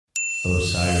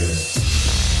Osiris.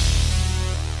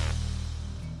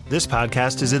 This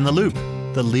podcast is In the Loop,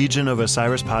 the Legion of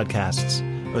Osiris podcasts.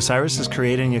 Osiris is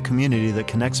creating a community that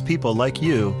connects people like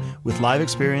you with live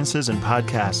experiences and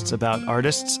podcasts about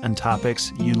artists and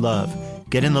topics you love.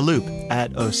 Get in the loop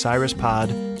at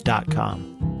osirispod.com.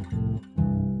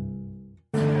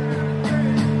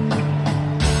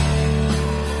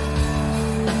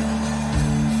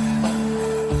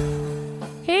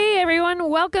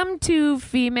 Welcome to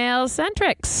Female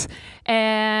Centrics,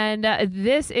 and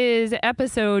this is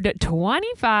episode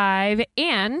 25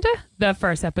 and the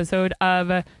first episode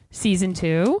of season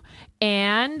 2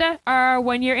 and our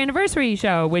 1-year anniversary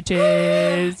show, which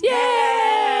is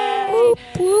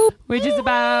which is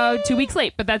about 2 weeks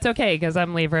late, but that's okay because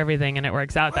I'm late for everything and it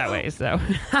works out that way. So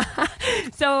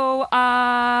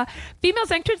Female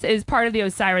Centrics is part of the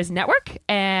Osiris Network,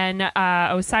 and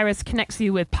Osiris connects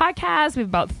you with podcasts. We have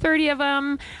about 30 of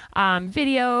them,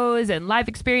 videos and live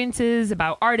experiences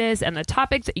about artists and the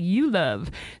topics you love.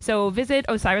 So visit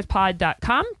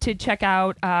osirispod.com to check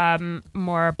out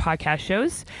more podcast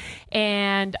shows.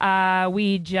 And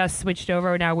we just switched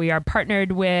over. Now we are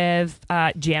partnered with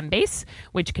Jambase,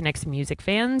 which connects music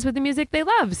fans with the music they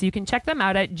love. So you can check them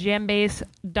out at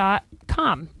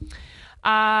jambase.com.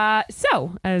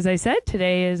 So, as I said,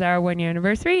 today is our 1-year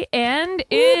anniversary, and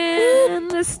in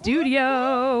the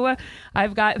studio,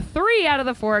 I've got 3 out of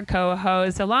the 4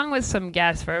 co-hosts, along with some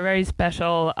guests for a very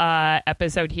special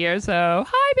episode here. So,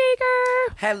 hi,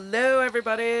 Baker. Hello,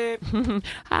 everybody.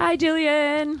 Hi,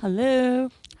 Jillian. Hello.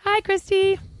 Hi,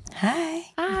 Christy. Hi.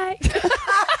 Hi.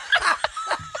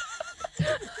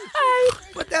 Hi.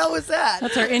 What the hell was that?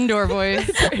 That's our indoor voice.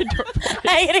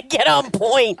 I gotta get on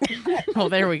point. Oh,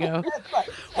 there we go.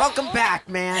 Welcome back,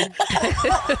 man.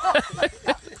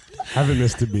 Haven't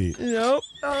missed a beat. Nope.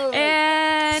 Oh.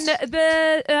 And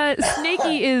the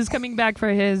Snakey is coming back for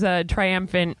his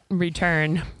triumphant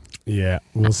return. Yeah,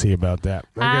 we'll see about that.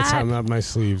 I got something up my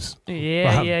sleeves.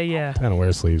 Yeah. I don't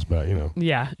wear sleeves, but you know.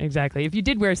 Yeah, exactly. If you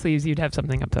did wear sleeves, you'd have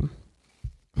something up them.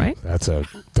 Right? That's a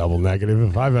double negative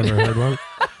if I've ever heard one.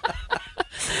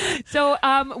 So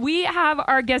we have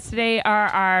our guests today are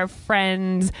our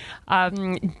friends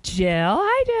Jill.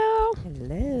 Hi, Jill.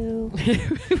 Hello.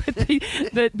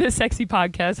 With the sexy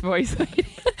podcast voice.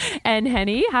 And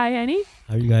Henny. Hi, Henny.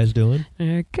 How you guys doing?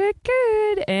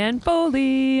 Good. And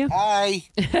Foley. Hi.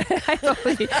 Hi,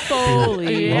 Foley.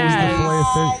 Foley.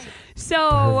 Yes.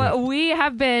 So we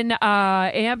have been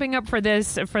amping up for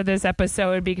this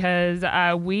episode because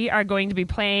we are going to be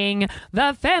playing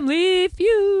the Family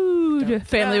Feud.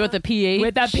 Family with a PH.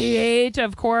 With a PH,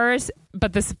 of course,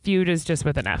 but this feud is just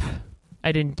with an F.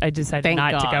 I decided Thank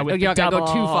not God. to go with you the gotta double.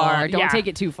 go too far. Don't Yeah. take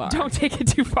it too far. Don't take it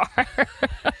too far.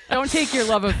 Don't take your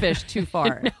love of fish too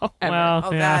far. No. Ever. Well,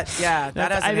 Oh, yeah.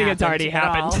 that hasn't I think it's already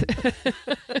happened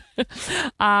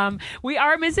happened. We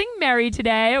are missing Mary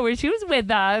today. I wish she was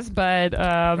with us, but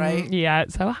Right. yeah.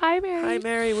 So hi, Mary. Hi,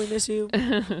 Mary. We miss you.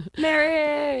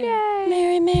 Mary.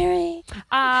 Yay. Mary.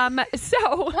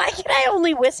 So Why can I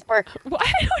only whisper? well,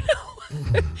 I don't know.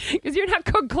 Because you're not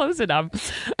close enough.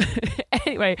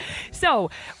 Anyway, so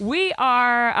we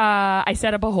are, I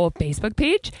set up a whole Facebook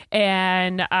page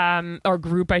and, or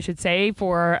group, I should say,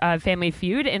 for Family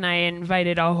Feud. And I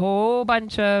invited a whole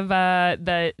bunch of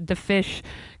the Fish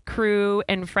crew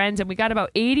and friends. And we got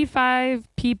about 85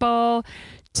 people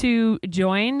to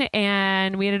join,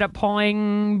 and we ended up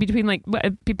polling between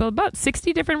people about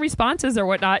 60 different responses or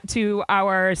whatnot to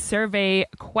our survey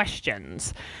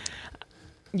questions.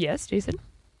 Yes, Jason?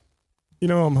 You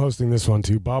know, I'm hosting this one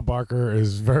too. Bob Barker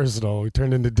is versatile. He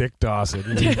turned into Dick Dawson.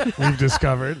 We've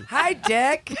discovered. Hi,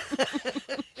 Dick.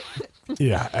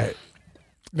 Yeah.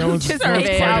 No one's Just quite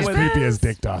survey as with creepy as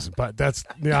Dick Dawson, but that's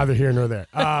neither here nor there.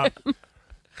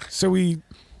 So we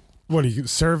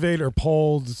surveyed or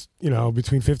polled,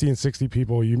 between 50 and 60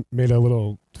 people. You made a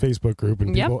little Facebook group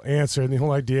and people answered. And the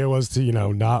whole idea was to,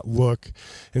 not look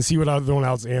and see what everyone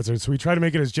else answered. So we try to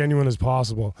make it as genuine as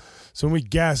possible. So when we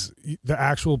guess, the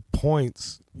actual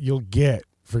points you'll get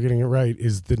for getting it right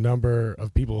is the number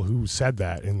of people who said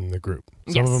that in the group.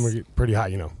 Some of them are pretty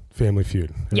high, Family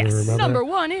Feud. Yes. Remember Number that?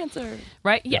 one answer.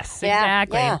 Right? Yes, Yeah,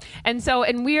 exactly. yeah.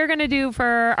 And we are going to do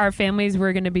for our families,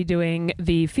 we're going to be doing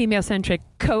the female-centric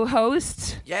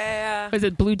co-host. Yeah. Was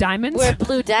it Blue Diamonds? We're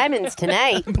Blue Diamonds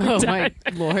tonight. Oh, my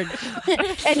Lord.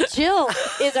 And Jill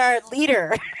is our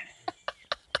leader.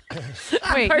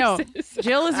 Wait, no. Versus-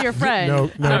 Jill is your friend.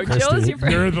 No, No, Christy. Jill is your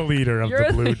friend. You're the leader of You're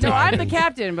the Blue the- No, I'm the Diamond.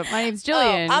 captain, but my name's Oh,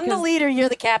 Jillian. I'm the 'cause- leader. You're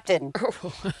the captain.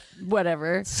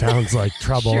 Whatever. Sounds like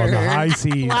trouble on the Sure. high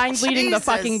seas. Blind leading the Jesus.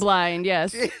 fucking blind.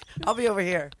 Yes. I'll be over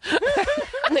here.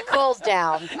 Nicole's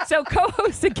down. So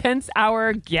co-host against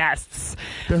our guests.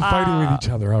 They're fighting with each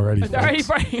other already. They're already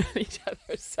folks. fighting with each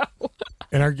other. So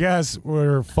And our guests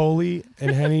were Foley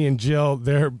and Henny and Jill.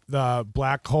 They're the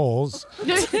black holes.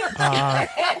 the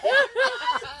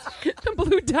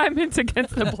Blue Diamonds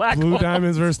against the Black Blue Hole.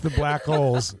 Diamonds versus the black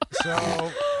holes.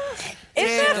 So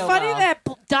Isn't that funny that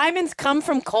diamonds come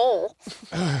from coal?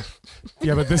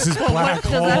 yeah, but this is black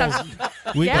does that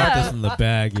holes. We Yeah. got this in the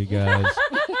bag, you guys.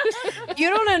 You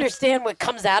don't understand what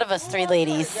comes out of us three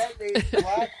ladies.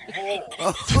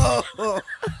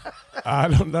 I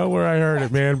don't know where I heard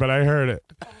it, man, but I heard it.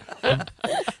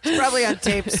 It's probably on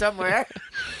tape somewhere.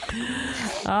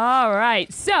 All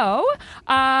right. So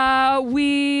I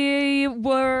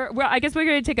guess we're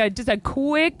going to take just a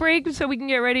quick break so we can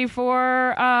get ready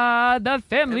for the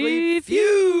Family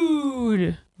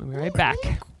Feud. We'll be right back.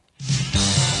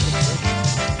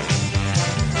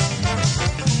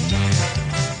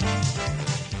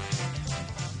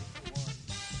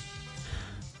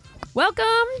 Welcome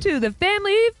to the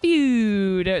Family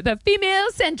Feud, the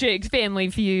female-centric Family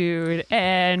Feud.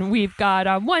 And we've got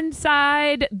on one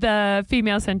side the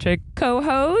female-centric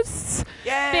co-hosts,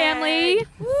 Yay! family,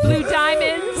 Blue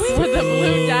Diamonds, With the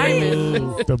Blue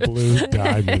Diamond. The Blue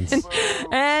Diamonds.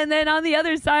 and then on the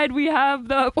other side we have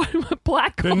the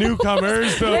black The holes.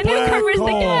 newcomers, the The black newcomers, the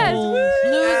guests. holes.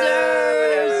 Woo!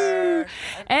 Losers.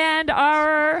 And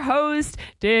our host,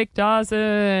 Dick Dawson,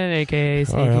 a.k.a. Oh,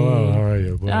 Sneaky. hello. How are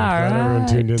you? Well, glad everyone right.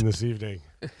 tuned in this evening.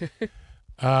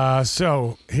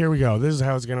 So here we go. This is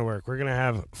how it's going to work. We're going to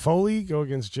have Foley go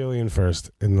against Jillian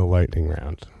first in the lightning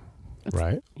round.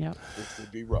 Right? Yep. This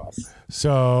would be rough.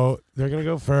 So they're going to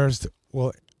go first.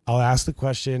 Well, I'll ask the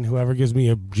question. Whoever gives me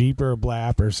a Jeep or a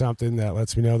blap or something that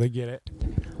lets me know they get it,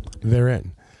 they're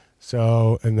in.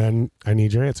 So, and then I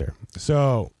need your answer.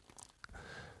 So,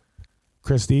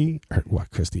 Christy,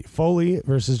 Foley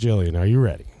versus Jillian. Are you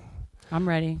ready? I'm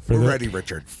ready. We're ready,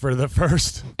 Richard. For the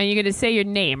first. And you're going to say your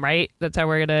name, right? That's how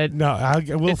we're going to... No,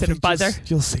 we'll Is it a buzzer?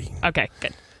 You'll see. Okay,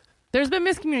 good. There's been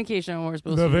miscommunication on what we're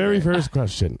supposed The to do. very first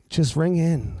question. Just ring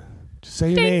in. Just say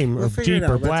your Ding. name We'll of figure Jeep it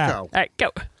or out. Let's Black. go. All right, go.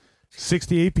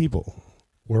 68 people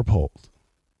were polled.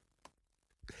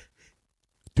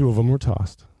 2 of them were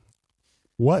tossed.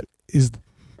 What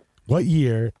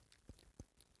year?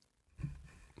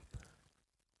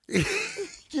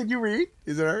 Can you read?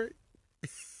 Is it all right?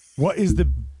 What is the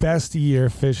best year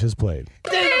Fish has played?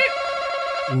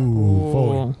 Ooh,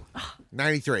 Foley.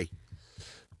 93.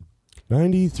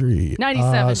 93.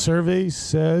 97. Survey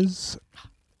says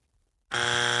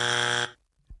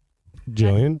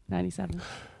Jillian. 97.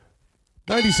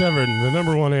 97, the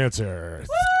number one answer.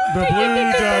 The Blue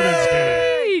Diamonds get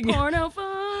it. Porno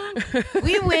fun.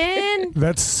 We win.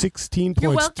 That's 16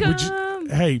 You're points. welcome.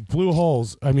 Hey, Blue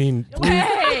Holes. I mean, Blue, Hey,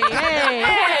 hey,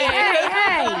 hey,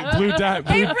 hey. blue,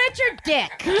 Hey, Richard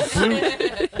Dick.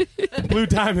 Blue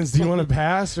Diamonds. Do you want to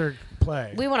pass or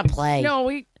play? We want to play. No,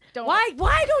 we don't.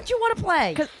 Why don't you want to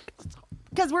play?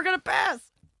 Because we're going to pass.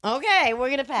 Okay,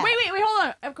 we're gonna pass. Wait, hold on.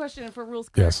 I have a question for rules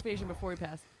Yes. clarification before we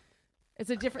pass. It's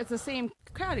the same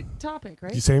topic,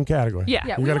 right? Same category. Yeah.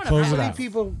 Yeah, You we got to wanna close pass. it How many out.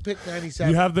 people picked 97?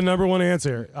 You have the number one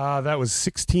answer. That was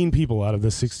 16 people out of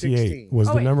the 68 16. was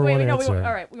Oh, the wait, number wait, one no, answer.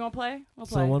 all right, we want to play? We'll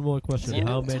play. So one more question. Yeah.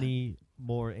 How many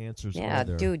more answers Yeah, are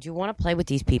there? dude, you want to play with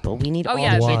these people? We need Oh, all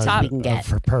yeah, the the chicks top- we can get.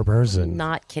 per person.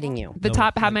 Not kidding you. The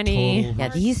top, how many? Total, Yeah,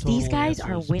 these guys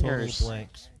are answers, winners. Total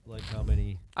blanks. Like how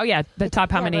many? Oh, yeah, the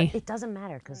top, how Yeah, many? but it doesn't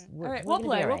matter because All right, we'll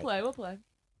play. We'll play.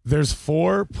 There's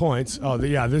 4 points. Oh,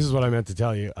 yeah, this is what I meant to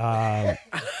tell you.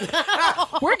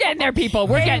 We're getting there, people.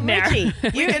 We're getting there. We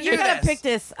can do gotta this. pick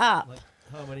this up. Like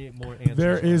how many more answers?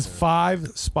 There are is 5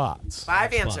 spots.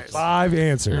 5 answers. 5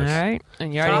 answers. All right.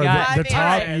 And you Or already got... the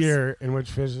top answers. year in which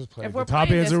Fish has played. If we're The top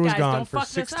playing answer this, was guys, gone don't for fuck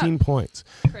this 16 up. points.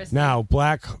 Chris. Now,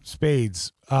 Black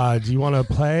Spades. Do you want to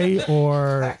play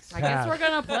or I guess pass? we're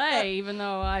going to play, even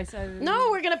though I said... No,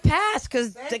 we're gonna pass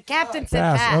because the captain said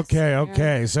pass. Pass.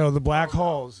 Okay. So the Black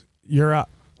Holes, you're up.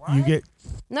 You get.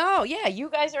 No, yeah, you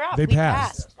guys are up. They We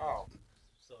passed.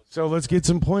 So let's get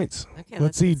some points. Okay,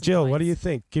 let's see, get some Jill. What do points. you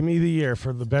think? Give me the year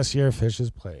for the best year Fish has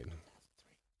played.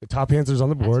 The top answers on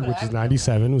the board, which is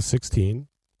 97 with 16.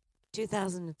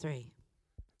 2003.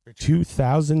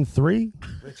 2003.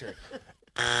 Richard.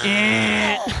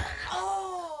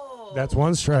 That's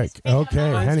one strike.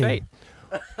 Okay, One Henny. straight.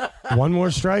 One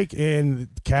more strike and the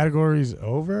category's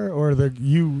over, or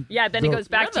Yeah, then it goes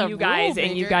back You're to the you guys, rule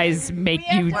and you maker. guys make We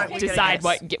have you one. We decide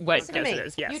gotta what Listen to guess me. it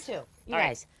is. Yes. You two. You All right.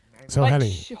 guys. So, But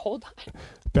Henny, hold on.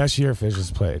 best year Fish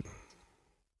has played.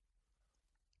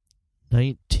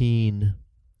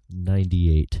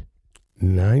 1998.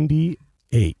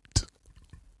 98.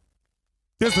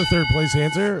 That's the third place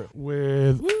answer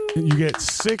with you get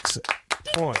 6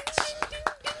 points.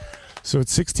 So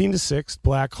it's 16-6.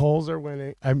 Black holes are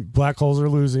winning. Black holes are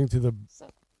losing to the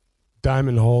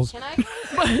diamond holes. Can I?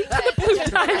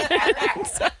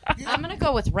 I'm gonna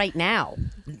go with right now.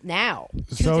 Now.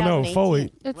 So no, 2018.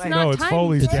 Foley. It's Wait. not No, it's time.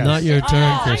 Foley's It's guess. not your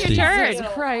turn, Oh, Christy. your turn. Jesus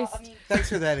Christ. Thanks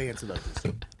for that answer, though.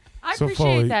 I So appreciate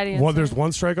Foley, that answer. there's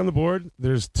one strike on the board.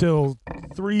 There's still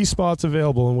 3 spots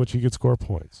available in which you could score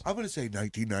points. I'm going to say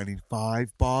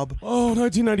 1995, Bob. Oh,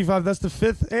 1995. That's the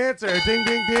 5th answer. Ding,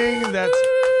 ding, ding. That's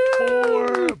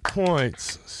 4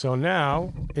 points. So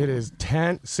now it is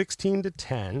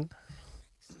 16-10.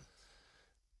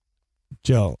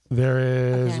 Jill, there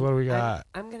is, Okay. what do we got?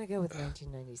 I'm going to go with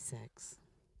 1996.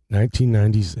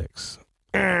 1996.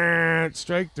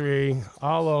 Strike 3,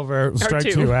 all over. Strike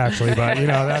 2. 2, actually, but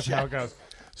that's how it goes.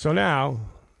 So now,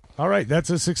 all right, that's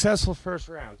a successful first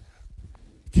round.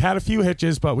 Had a few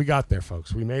hitches, but we got there,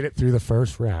 folks. We made it through the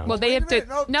first round. Well, they have to.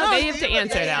 No, they have to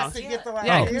answer now.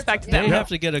 Yeah, it comes back to They them. have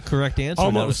to get a correct answer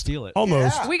now to Almost. steal it.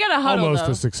 Almost. We got a huddle, Almost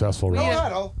though. a successful No round.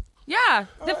 huddle. Yeah.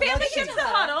 The family gets a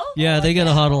huddle. Yeah, they get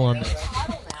a huddle on.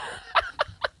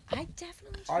 I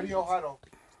definitely. Audio huddle.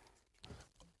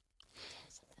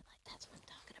 That's what I'm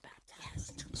talking about.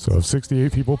 Yes. So if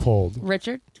 68 people polled,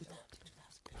 Richard.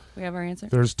 We have our answer.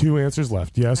 there's 2 answers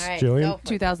left. Yes, All right, Jillian? go for it.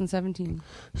 2017.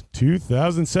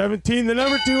 2017, the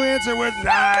number 2 answer with 9.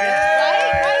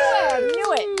 I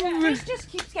knew it. This just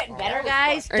keeps getting better,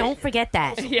 guys. Don't forget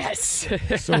that. Yes.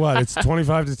 So what? It's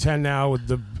 25-10 now with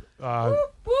the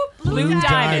Blue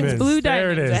diamonds. Blue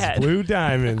There it diamonds is. ahead. Blue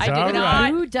diamonds. I did All not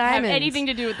right. Blue have diamonds. anything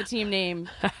to do with the team name,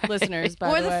 listeners. By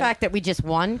Or the the way. fact that we just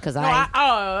won, because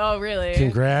Oh, really?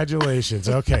 Congratulations.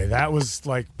 Okay, that was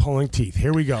like pulling teeth.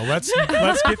 Here we go. Let's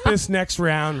get this next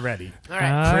round ready. All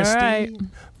right. Christy right.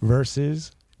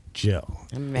 versus Jill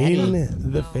I'm ready.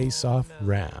 in the face-off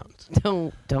round.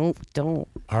 Don't.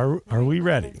 Are we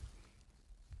ready?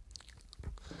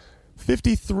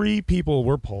 53 people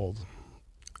were polled.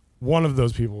 One of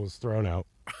those people was thrown out.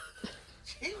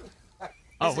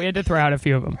 Oh, we had to throw out a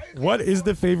few of them. What is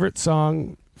the favorite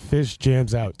song Fish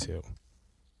jams out to?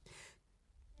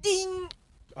 Ding.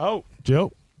 Oh,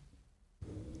 Jill.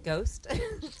 Ghost.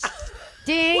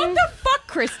 Ding. What the fuck,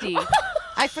 Christy?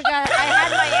 I forgot. I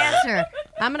had my answer.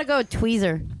 I'm gonna go with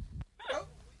Tweezer.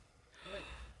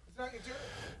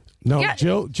 No, Yeah.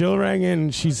 Jill rang in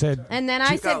and she said, And then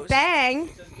I said Ghost. Bang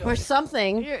or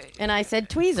something, and I said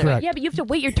Tweezer. Correct. Yeah, but you have to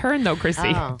wait your turn, though,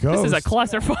 Christy. Oh. This is a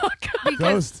Ghost. clusterfuck.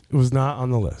 Ghost was not on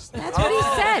the list. That's what he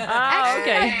said. Actually,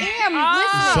 okay. I am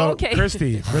listening. So, okay.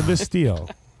 Christy, for the steal,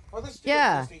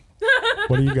 Yeah.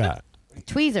 what do you got?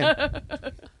 Tweezer.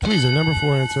 Tweezer, number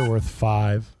 4 answer worth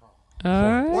 5. All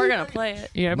right. We're gonna play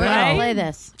it. Yeah, We're gonna right. play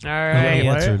this. All How right. many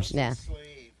answers. Yeah.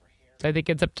 I think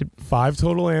it's up to 5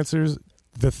 total answers.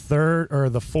 The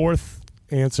fourth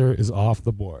answer is off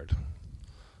the board.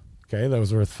 Okay, that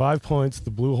was worth 5 points.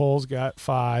 The blue holes got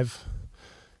 5.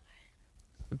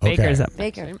 Baker's Okay. up.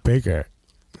 Baker. Baker.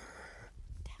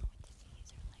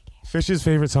 Fish's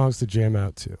favorite songs to jam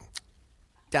out to.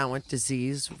 Down with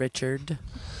disease, Richard.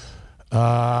 Who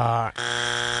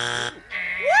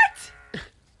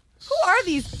are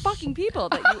these fucking people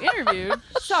that you interviewed?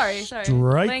 Sorry. Strike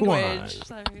Language. one.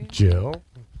 Sorry, Jill,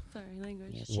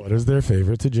 language. what is their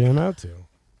favorite to jam out to?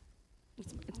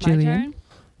 It's my Jillian?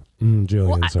 turn.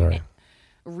 Jillian, Well, sorry.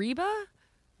 Reba?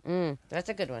 That's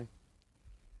a good one.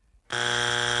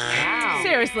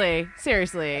 Seriously.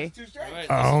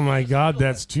 Oh my God,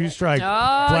 that's 2 strikes. Oh,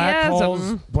 Black yes.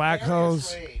 holes. Black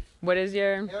holes. What is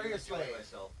your...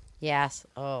 Yes.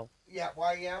 Oh. Yeah,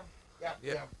 YM.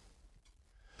 Yeah.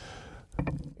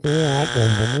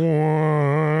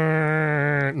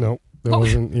 Nope, that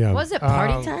wasn't. Yeah. Was it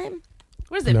party time?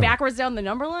 What is it? No. Backwards down the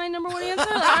number line? Number one answer?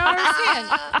 Like, I don't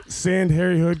understand. Sand,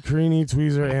 Harry Hood, Creenie,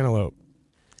 Tweezer, Antelope.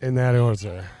 In that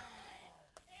order.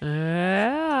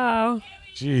 Oh.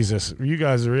 Jesus, you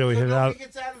guys really hit it out.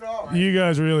 You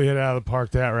guys really hit it out of the park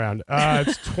that round.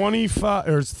 It's 25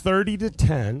 or it's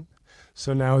 30-10.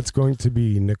 So now it's going to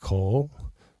be Nicole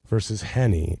versus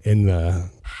Henny in the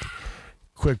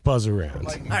quick buzzer round.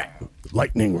 All right.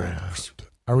 Lightning round.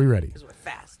 Are we ready? Because we're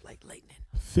fast like lightning.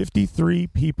 53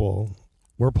 people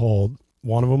were polled.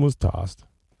 One of them was tossed.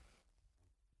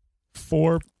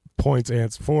 4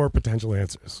 potential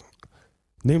answers.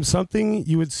 Name something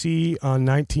you would see on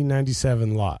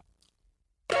 1997 lot.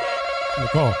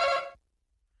 Nicole.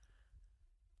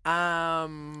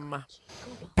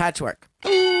 Patchwork.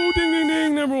 Ooh, ding, ding,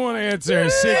 ding. Number one answer.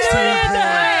 16 points.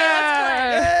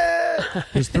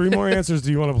 There's 3 more answers.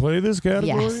 Do you want to play this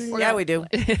category? Yes. Yeah, we do.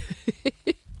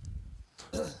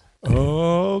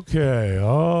 Okay.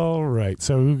 All right.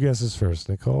 So who guesses first?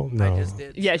 Nicole? No. I just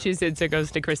did. Yeah, she said so. It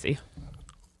goes to Chrissy.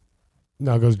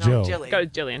 No, it goes Jill. Jilly. Goes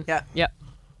Jillian. Yeah. Yep.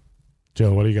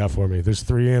 Jill, what do you got for me? There's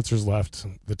 3 answers left.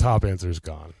 The top answer is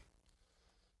gone.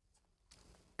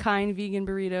 Kind vegan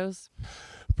burritos.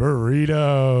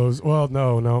 Burritos. Well,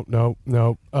 no.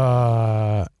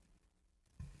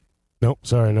 Nope.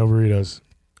 Sorry, no burritos.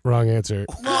 Wrong answer.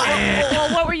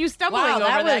 Well, what were you stumbling Wow, over?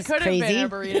 that That was could have been crazy. a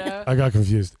burrito. I got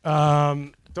confused.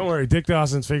 Don't worry. Dick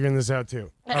Dawson's figuring this out too.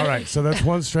 All right. So that's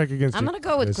 1 strike against I'm you. going to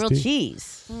go with grilled Misty.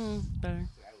 cheese. Better.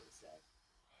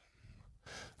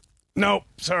 Nope.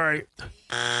 Sorry.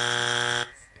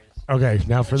 Okay.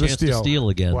 Now for the Chance to steal. steal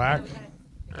again. Black.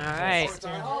 All right.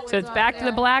 So it's back to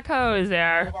the black hose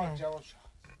there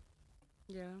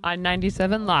Yeah. on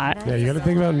 97 lot. Yeah, you got to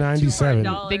think about 97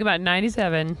 Think about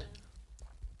 97.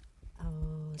 Oh,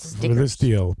 for stickers. the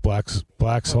steal. Black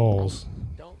souls.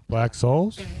 Black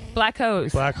souls. Black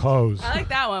hose. Black hose. I like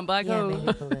that one. Black Yeah, hole.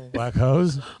 maybe blue. Black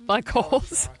hose. Black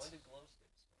holes.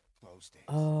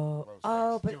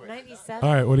 Oh, but 97.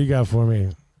 All right. What do you got for me?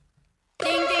 Ding,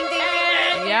 ding,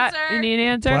 ding. Yeah. You need an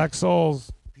answer? Black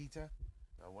souls. Pizza?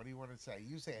 What do you want to say?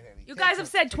 You say it, Henny. You guys have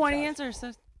said 20 answers.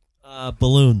 So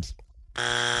Balloons.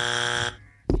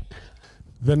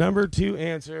 The number 2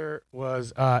 answer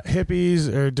was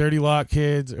hippies or dirty lot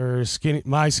kids or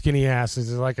my skinny asses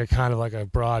is like a kind of like a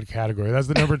broad category. That's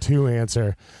the number 2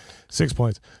 answer. 6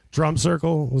 points. Drum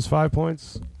circle was 5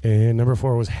 points, and number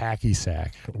 4 was hacky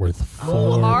sack worth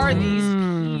 4. are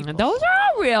these Those are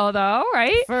all real, though,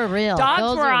 right? For real. Dogs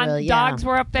Those were are on. real, yeah. Dogs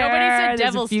were up there. Nobody said There's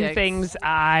devil a few sticks. things.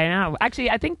 I know.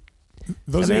 Actually, I think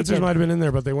Those Somebody answers did. might have been in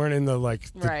there, but they weren't in the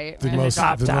like the, Right. the In the most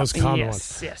top. most common Yes,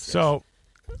 ones. yes, So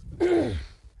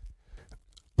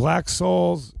Black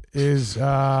Souls is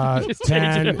Just changing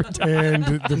 10, it every time. and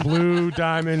the Blue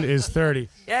Diamond is 30.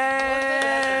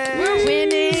 Yay! We're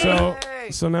winning.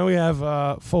 So now we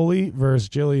have Foley versus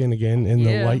Jillian again in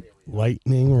the Yeah.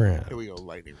 lightning Here round. we go,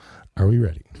 lightning. Are we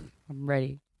ready? I'm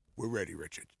ready. We're ready,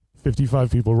 Richard. 55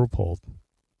 people were polled.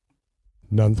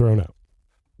 None thrown out.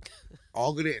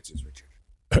 All good answers, Richard.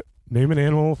 Name an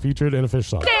animal featured in a fish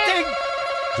song.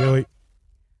 Jilly.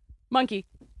 Monkey.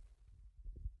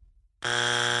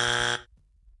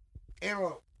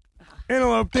 Antelope.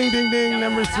 Antelope. Ding, ding, ding.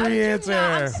 Number 3 I'm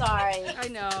answer. sorry. I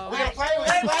know. We're gonna play. We're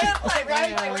gonna play,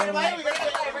 right? We're gonna play. We're gonna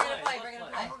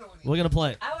play. We're going to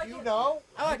play. You know?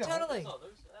 Oh, totally.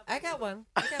 I got one.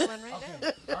 I got one right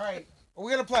now. All right.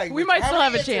 We're gonna play. We might How still many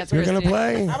have a answers? chance. You're going to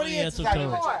Christy. play? How many answers? Answer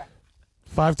Got code. it?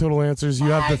 5 total answers. You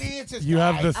have Five the answers, you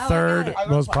have the guys. third I got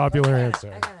most five. popular Okay.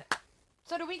 answer. I got it.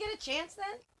 So do we get a chance then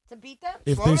to beat them?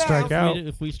 If Slow they down. strike out.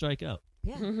 If we strike out.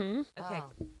 Yeah. Mm-hmm. Okay. Oh.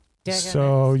 Do I got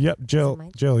So, yep, Jill,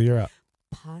 Mine? Jill, you're up.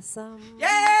 possum.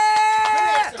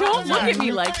 Yeah! Don't look at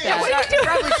me like that. You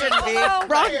probably shouldn't be.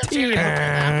 Wrong team.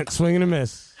 And swing and a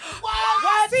miss.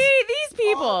 What? See, these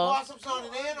people. Oh, possum's not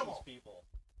an animal.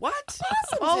 What?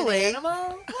 Holy.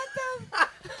 Animal?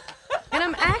 And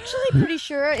I'm actually pretty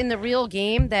sure in the real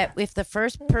game that if the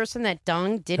first person that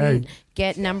didn't Hey.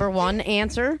 get number 1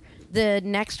 answer, the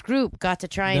next group got to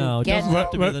try and No, it get. doesn't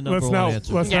have to be the number let's one not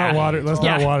answer. let's Yeah. not water let's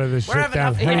not Yeah. water this We're shit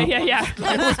having down. enough-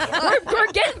 Honey, We're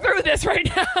getting through this right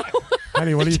now.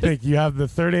 honey, what do you think? You have the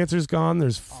third answer's gone.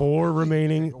 There's 4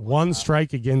 remaining. 1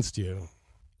 strike against you.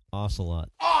 Ocelot.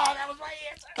 Oh, that was my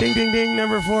answer. Ding, ding, ding.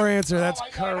 Number 4 answer. That's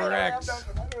correct.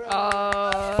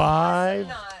 5.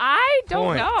 I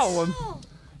don't Points. know.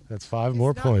 That's 5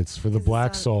 more points for the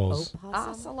Black Souls.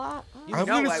 Ocelot. I'm know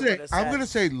gonna I say. would've I'm said. gonna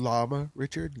say llama,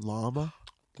 Richard. Llama,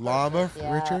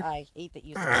 Richard. I hate that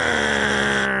you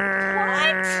said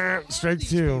Strike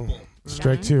 2.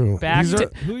 Strike 2. Back These to-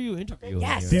 are Who are you interviewing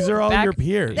Yes. here? these are all Back- your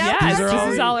peers. Yes, These are this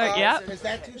all is all. Yep. Is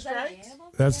that 2 strikes?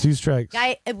 That's 2 strikes.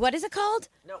 Guy, what is it called?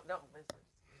 No.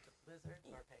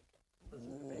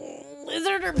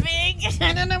 Lizard or pig?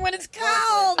 I don't know what it's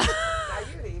called.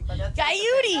 Coyote, but that's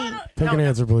Coyote. Pick an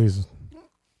answer, please.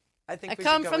 I think I we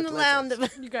come should go from the with land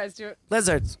lizards. of. You guys do it.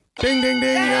 Lizards. Ding, ding,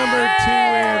 ding. Number 2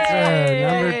 answer.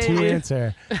 Number 2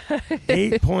 answer.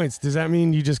 8 points. Does that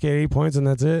mean you just get 8 points and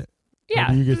that's it? Or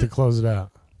Yeah. do you get to close it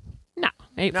out? No.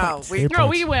 8 No, points. we 8 No,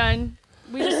 points. we win.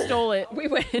 We just stole it. We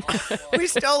win. we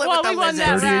stole it Well, with the we won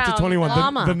that lizards. 38 to round. 21.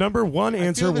 Llama. The number 1 I feel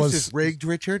answer this was is rigged,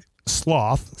 Richard.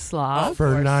 sloth Sloth.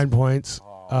 for course. 9 points.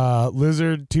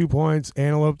 Lizard 2 points.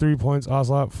 Antelope 3 points.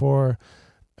 Ocelot 4.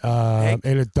 Egg?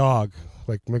 and a dog,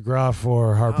 like McGruff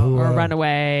or Harpua. Or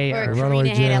Runaway. Or Or Runaway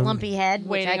Karina had a Jim. lumpy head, which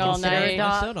Waiting I all consider night. a I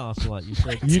dog. said Ocelot. You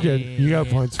said You did. You got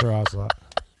points for Ocelot.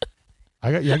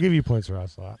 I give you points for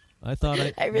Ocelot. I thought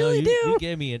I really no, do. You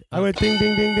gave me an. I went ding,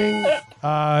 ding, ding, ding.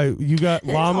 You got There's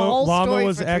a llama. whole Llama story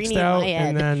was for X'd Greenie in out, my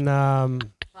head. and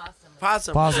then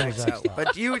Possum. Possum was was X'd X'd out. out.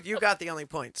 But you got the only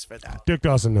points for that, Dick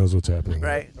Dawson knows what's happening.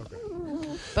 right?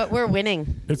 But we're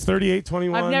winning. It's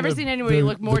 38-21. I've never the- seen anybody the-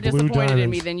 look more the Blue disappointed in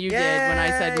me Diamonds. than you did when I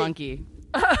said Yay! monkey.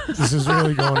 This is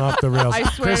really going off the rails. I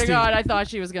swear Christy, to God, I thought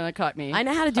she was going to cut me. I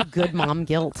know how to do good mom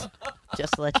guilt.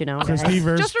 Just to let you know. guys. Christy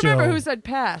versus Just remember Joe. who said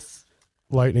pass.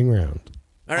 Lightning round.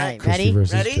 All right. Christy Ready?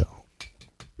 versus Ready?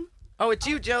 Joe. Oh, it's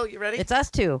you, Joe. You ready? It's us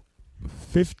two.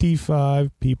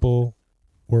 55 people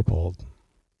were pulled.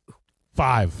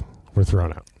 5 were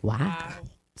thrown out. Wow.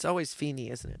 It's always Feeney,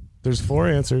 isn't it? There's 4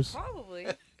 answers. Probably.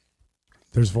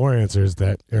 There's 4 answers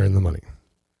that earn the money.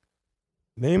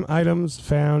 Name items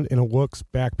found in a Wook's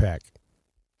backpack.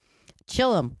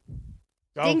 Chill him.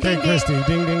 Ding, Okay, ding, Christy.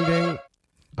 Ding, ding, ding.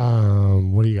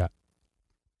 What do you got?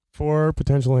 4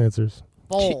 potential answers.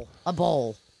 Bowl. A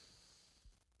bowl.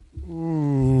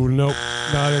 Ooh, nope.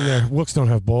 Not in there. Wooks don't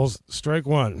have bowls. Strike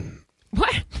 1.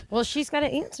 What? Well, she's got to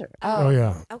answer. Oh,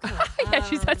 yeah. Okay. Yeah,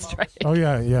 she's that's right. Oh,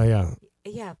 yeah.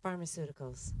 Yeah,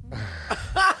 pharmaceuticals.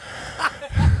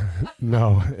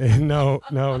 No. No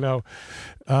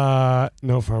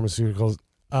pharmaceuticals.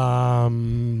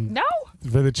 No?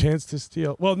 For the chance to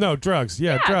steal. Well, no, drugs.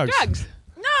 Yeah, drugs. drugs.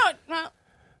 No.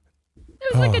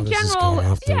 It was like a this is general. going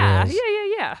off the Yeah, rails.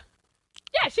 yeah.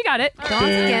 Yeah, she got it. Dawn's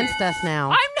against us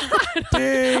now. I'm not.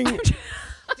 Ding.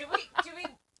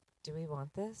 Do we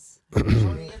want this? How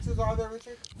many answers are there,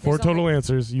 Richard? 4 total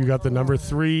answers. You got the number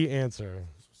 3 answer.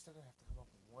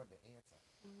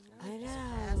 I know.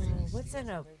 What's in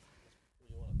a?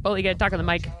 Well, you got to talk on the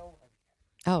mic.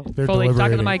 Oh. They're Fully talk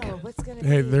on the deliberating. mic. Oh, what's gonna?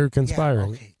 Hey, be? they're Yeah,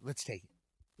 conspiring. okay, let's take it.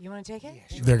 You want to take it? Yeah,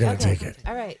 sure. They're going to Okay. take it.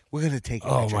 All right. We're gonna take it.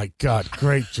 Oh, Richard. my God.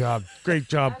 Great job. Great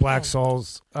job, Black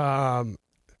Souls. Do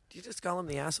you just call them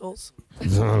the assholes? I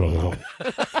don't know.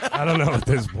 I don't know at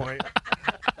this point.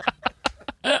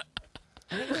 I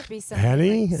think it would be something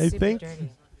Henny, like I super think? dirty.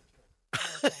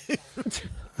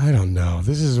 I don't know.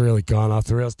 This has really gone off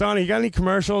the rails. Donnie, you got any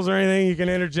commercials or anything you can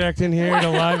interject in here to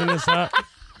liven this up?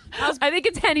 I think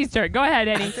it's Henny's turn. Go ahead,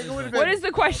 Henny. What is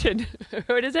the question?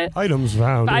 What is it? Items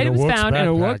found Items in a Wook's found in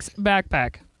a backpack. Wook's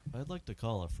backpack. I'd like to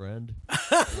call a friend.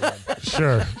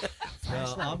 Sure.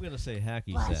 Well, I'm going to say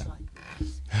hacky sack.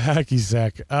 Hacky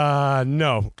sack. No.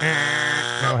 No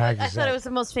hacky I sack. thought it was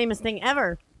the most famous thing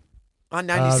ever. On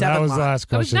 97 that was lot. the last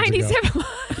It was question. 97.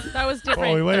 That was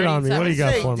different. Oh, lay it on me. What do you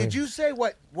got Say, for me? did you say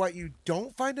what you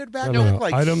don't find in a I don't backpack? know.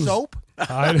 Like Items- soap? No.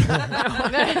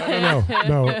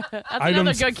 That's Items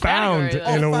another good found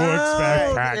category. in a found. Wook's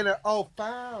backpack.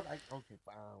 Found. Okay,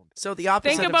 found. So the opposite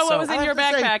Think of about what soap. was in I your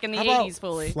have to say, backpack in the how about 80s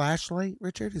fully. Flashlight,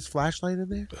 Richard? Is flashlight in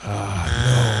there? No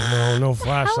How is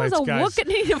flashlights, a guys. Wook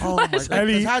need a Oh my flashlight? God!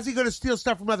 Eddie- How's he going to steal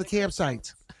stuff from other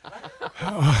campsites?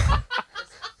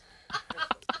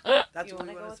 That's what you want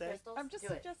to say? I'm just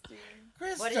suggesting.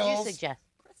 What did you suggest?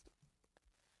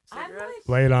 Cigarettes?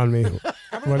 Lay it on me.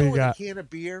 I'm What do you with got? A can of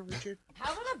beer, Richard.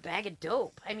 How about a bag of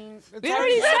dope? I mean, We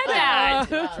already said that.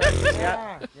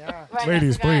 Yeah. right,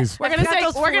 Ladies, I forgot. please. We're gonna I forgot say-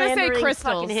 those we're gonna say philandering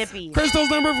crystals. fucking hippies. Crystal's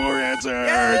number 4 answer.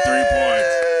 3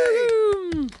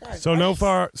 points. So I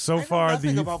far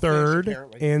nothing the about third fish,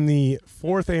 apparently. and the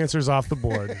 4th answers off the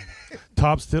board.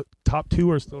 top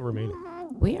 2 are still remaining.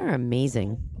 We are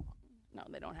amazing. No,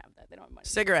 they don't have that. They don't have money.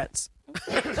 Cigarettes.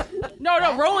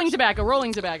 No, rolling tobacco.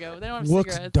 They don't have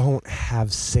Wooks cigarettes. don't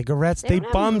have cigarettes. They They don't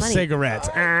have bum money. cigarettes.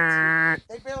 They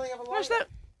barely have a Where's light. that?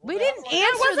 We didn't That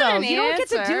answer wasn't though. an You don't get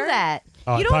to do answer. that.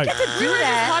 Oh, You I don't thought- get to do We were just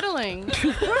that. huddling. I'm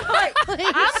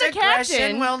the Aggression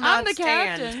captain. will I'm not the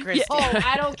stand, captain. Christy. Oh,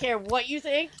 I don't care what you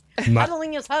think. My,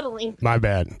 Huddling is huddling. my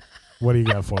bad. What do you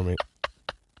got for me?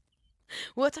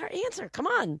 What's our answer? Come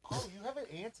on. Oh, you haven't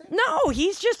answered? No,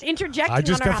 he's just interjecting. I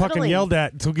just on our got fucking huddling. yelled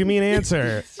at, so give me an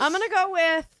answer. I'm gonna go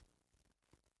with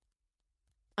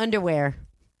underwear.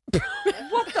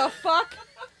 What the fuck?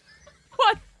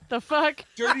 What the fuck?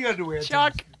 Dirty underwear.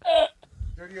 Chuck.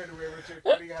 Dirty underwear, Richard.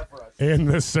 What do you have for us? And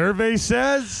the survey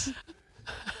says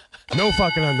no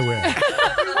fucking underwear.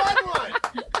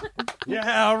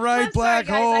 Yeah, all right, I'm sorry, black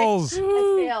guys, holes. I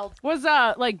failed. Was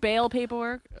like bail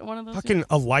paperwork one of those? Fucking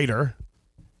a lighter.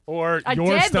 Or A your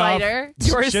dead stuff. lighter.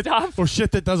 Your shit, stuff. Or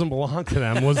shit that doesn't belong to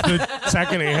them was the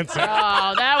second answer.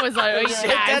 Oh, that was like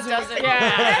that doesn't- yeah.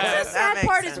 That's That the sad makes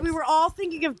part sense. is we were all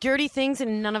thinking of dirty things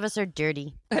and none of us are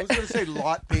dirty. I was going to say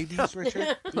lot babies,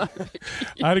 Richard.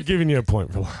 I'd have given you a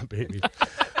point for that, baby.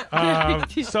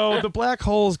 So the black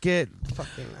holes get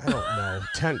fucking, I don't know,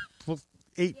 10,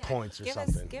 8 points or Give us,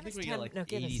 something. give us we 10. got like No,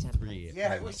 give us 10 83. points.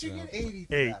 Yeah, we should get 80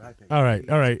 for 8. that, I think. All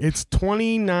right. It's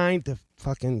 29 to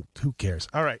fucking, who cares?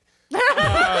 All right.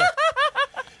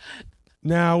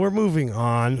 Now we're moving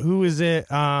on. Who is it?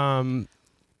 I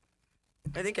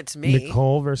think it's me.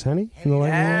 Nicole versus Henny in the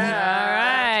lightning round? All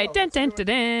right. Dun, dun, dun,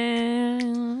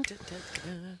 dun.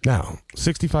 Now,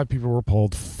 65 people were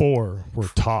polled. 4 were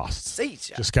tossed. See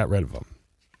ya. Just got rid of them.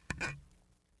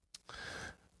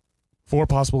 4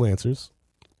 possible answers.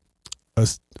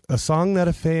 A song that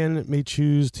a fan may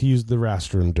choose to use the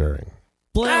restroom during.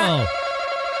 Blammo.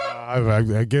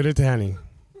 I give it to Henny.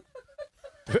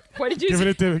 What did you Giving say?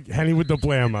 it to Henny with the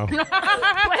blammo. Well,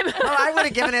 I would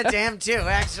have given it to him too,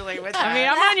 actually. With I mean,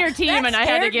 I'm on your team, and I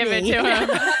had to give it to him.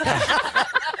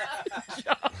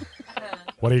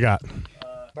 What do you got?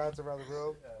 Bounce around the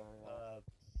room.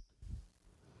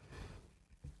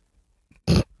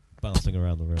 Bouncing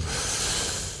around the room.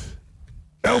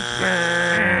 Nope.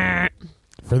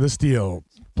 For the steal.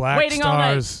 Black Waiting all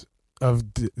night. Stars of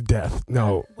Death.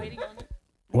 No. What?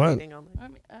 Waiting on the- I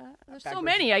mean, there's so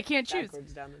many, I can't choose.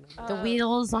 backwards down the number. The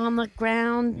wheels on the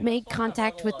ground make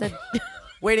contact with the.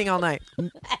 Waiting all night.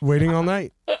 Waiting all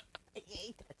night.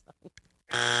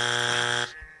 I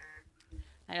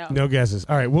know. No guesses.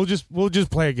 All right, we'll just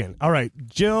play again. All right,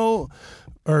 Jill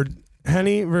or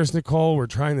Henny versus Nicole. We're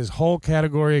trying this whole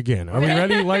category again. Are we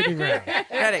ready? Lightning round.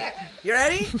 Ready? You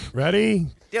ready? Ready?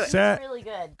 Do it. Set. Really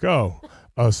good. Go.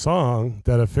 A song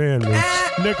that a fan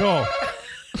makes. Nicole.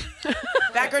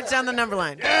 Backwards down the number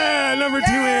line. Yeah, number 2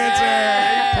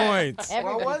 answer. 8 points.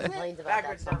 Everybody was it? complains about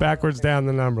Backwards that down. song. Backwards down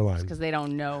the number line. Because they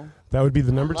don't know. That would be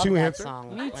the number Love 2 that answer.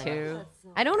 song. Me too.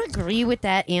 I don't agree with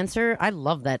that answer. I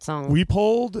love that song. We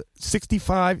polled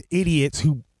 65 idiots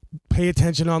who pay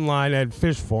attention online at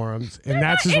fish forums, and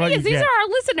that's just what you Idiots, these get. are our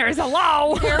listeners.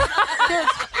 Hello.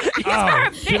 Oh,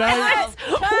 did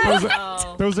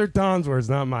I? Those are Don's words,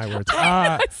 not my words.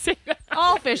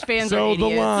 All fish fans So are the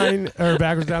idiots. line, or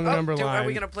backwards down the number Are we line,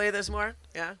 going to play this more?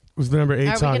 Yeah. was the number 8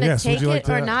 Are we song. going to Yes, take would you like it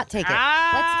to? or not take it?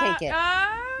 Let's take it.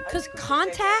 Because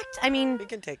Contact, I mean, We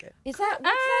can take it. is that,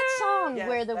 what's that song Yes,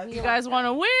 where the that's- wheel... You guys want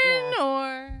to win, Yeah.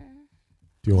 or...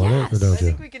 Do you want it or Yes. don't I you?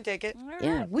 think we can take it.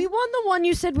 Yeah, we won the one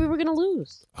you said we were going to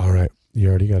lose. All right, you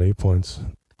already got 8 points.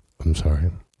 I'm sorry.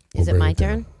 We'll Is it bring my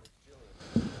down.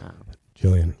 turn?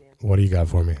 Jillian, what do you got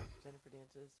for me? Jennifer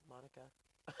dances, Monica.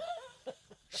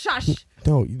 Shush.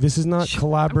 No, this is not I'm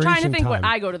collaboration trying to think time. what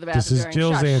I go to the bathroom This is during.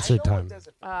 Jill's Shush. answer time.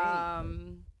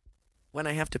 When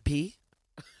I have to pee.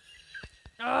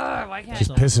 Why can't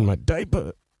Just pissing my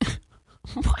diaper.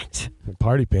 What?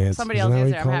 Party pants. somebody Isn't else that what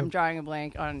answer? you call I'm them? drawing a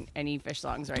blank on any fish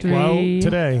songs right Three. now. Well,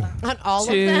 today. On all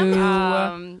Two. of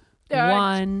them?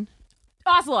 One.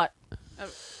 Ocelot.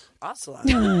 Ocelot.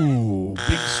 Ooh,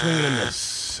 big swing and a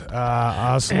miss.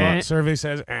 Ocelot survey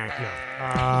says,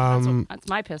 no. That's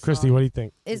my pistol. Christy, what do you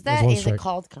think? Is There's that, one is it strike.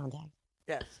 called Contact?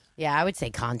 Yes. Yeah, I would say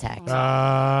Contact.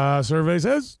 Survey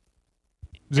says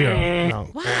 0. No.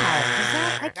 Wow, is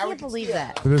that, I can't believe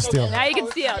that. For this deal. Now you can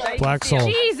steal. Now you Black can steal. Soul.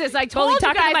 Jesus, I Totally told you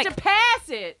talking to guys Mike. to pass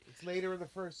it. It's later in the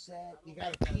first set. You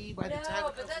got to pee by the time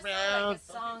it comes around.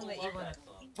 song that you want.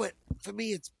 But for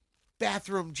me, it's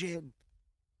bathroom gin.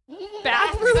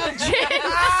 Bathroom gin.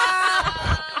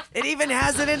 It even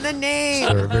has it in the name.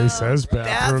 Survey says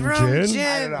bathroom Bathroom gin.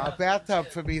 I don't gin. know. Bathtub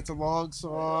for me, it's a long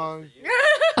song.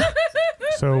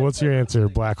 So what's your answer,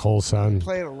 Black Hole Sun?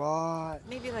 Play it a lot.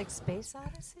 Maybe like Space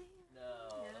Odyssey?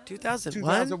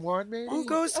 2001? 2001, maybe? Who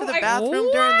goes to the bathroom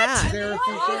during that? There are a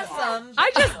few things. Awesome.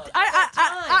 I just,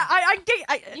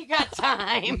 I You got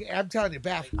time. I'm telling you,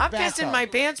 I'm pissing my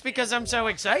pants because I'm so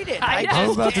excited. I know. I'm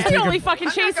about to It's the take only a, fucking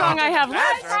chase song I have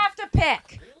left. Have to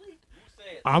pick.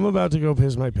 I'm about to go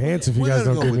piss my pants if you We're guys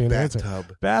gonna don't go give me an with answer.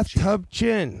 bathtub. Bathtub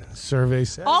gin. Survey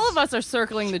says. All of us are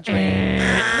circling the drain.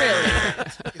 Really.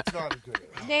 It's not a good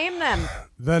one. Name them.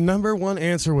 The number 1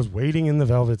 answer was Waiting in the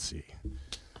Velvet Sea.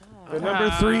 The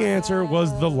number 3 answer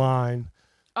was The Line.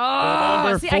 The Oh,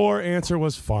 number see, 4 answer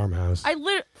was Farmhouse. I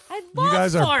Love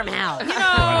guys are Farmhouse. you know,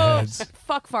 buttheads.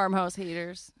 fuck farmhouse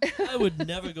haters. I would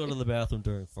never go to the bathroom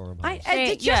during farmhouse.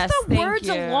 Just Yes, the thank words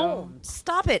you. alone.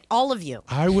 Stop it, all of you.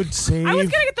 I would save. I was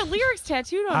gonna get the lyrics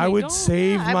tattooed on me. I would Don't-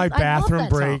 save yeah, I my love bathroom that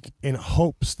break in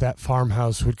hopes that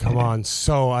Farmhouse would come on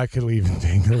so I could leave and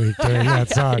take a leak during that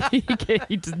song.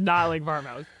 He does not like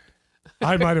Farmhouse.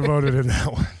 I might have voted in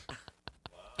that one.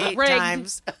 8 Rigged.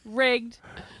 times. Rigged.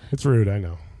 It's rude, I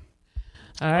know.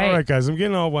 All right. All right, guys, I'm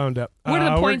getting all wound up. What are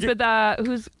the we're points with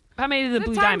who's? How many do the Is it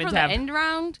Blue time Diamonds for the have? end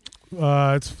round?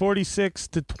 It's 46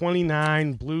 to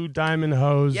 29. Blue Diamond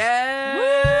Hose Yeah.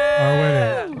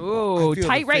 are winning. I Ooh, feel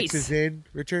tight the fix race. is in,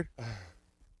 Richard.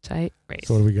 Tight race.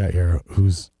 So what do we got here?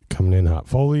 Who's coming in hot?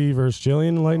 Foley versus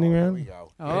Jillian, lightning Here round? we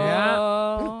go.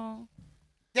 Oh.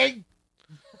 Ding.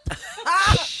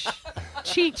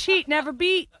 Cheat, never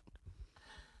beat.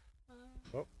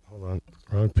 Oh, hold on.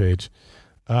 Wrong page.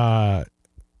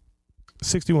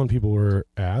 61 people were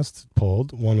asked,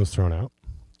 polled. One was thrown out.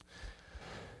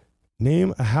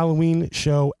 Name a Halloween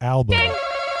show album.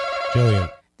 Jillian.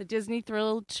 The Disney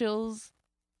Thrill Chills.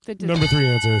 The Disney. Number 3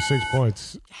 answer, 6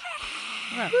 points.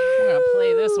 We're gonna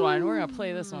play this one. We're gonna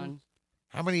play this one.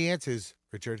 How many answers,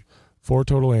 Richard? 4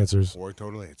 total answers. 4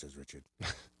 total answers, Richard.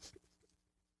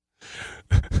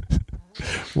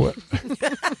 What?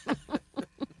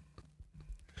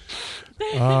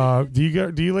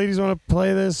 Do you ladies want to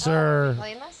play this, or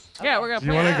Yeah, we're gonna do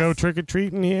you play want to this. go trick or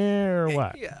treating here, or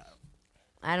what? Yeah.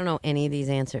 I don't know any of these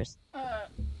answers.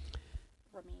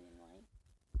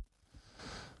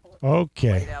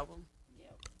 Okay. Album.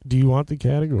 Do you want the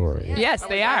category? Yes,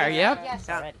 they are. Yep. Yes,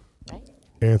 already.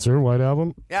 Answer, White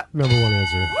Album. Yep. Number 1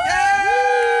 answer.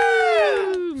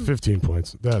 15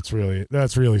 points. That's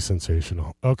really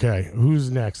sensational. Okay, who's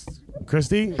next?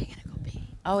 Christy?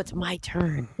 Oh, it's my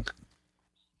turn.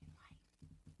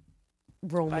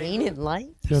 Romanian light?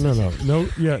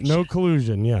 No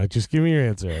collusion. Yeah, just give me your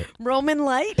answer. Roman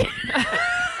light?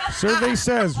 Survey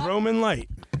says Roman Light.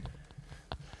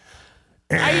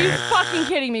 Are you fucking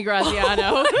kidding me,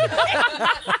 Graziano?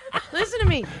 Listen to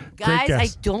me. Guys, I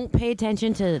guess. don't pay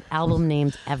attention to album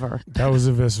names ever. That was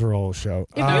a visceral show.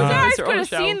 If you guys Visceral could have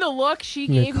show. seen the look she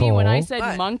gave me when I Nicole. said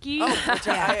What? monkey, Oh, it's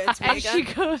me and she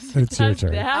again. goes, It's your does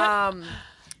turn. that?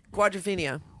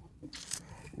 Quadrophenia.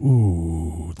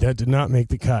 Ooh, that did not make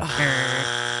the cut.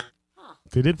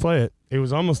 They did play it. It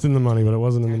was almost in the money, but it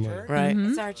wasn't in the money. Right.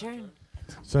 It's our turn.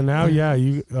 So now, yeah,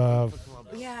 you.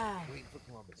 Yeah.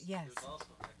 Yes.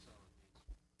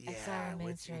 I saw Yeah,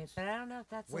 Main Street, but I don't know if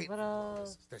that's a little.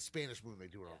 The Spanish movie, they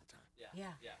do it all the time.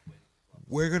 Yeah.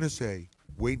 We're going to say,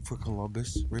 waiting for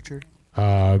Columbus, Richard.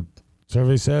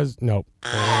 Survey says nope. Who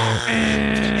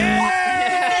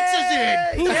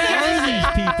are these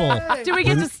people? Do we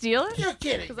get to steal it? You're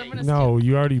kidding. 'Cause I'm gonna No,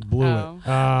 you already blew Oh.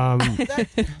 it.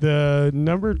 The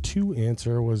number 2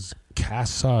 answer was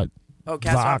Casa. Oh,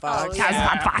 Castle Vox. Fox.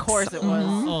 Yeah, of course it was.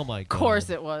 Oh my god. Of course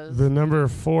it was. The number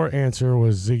 4 answer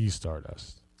was Ziggy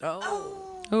Stardust.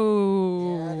 Oh.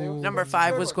 Ooh. Number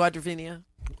 5 was Quadrophenia.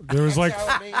 There was like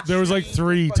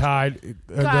 3 tied.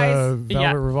 The Guys. Velvet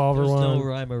Yeah. Revolver There's one. no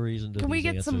rhyme or reason to Can we these get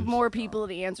answers. some more people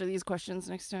to answer these questions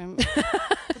next time?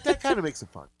 But that kind of makes it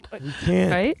fun. We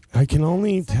can't. Right? I can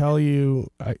only tell you,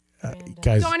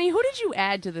 guys. Donnie, who did you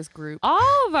add to this group?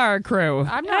 All of our crew.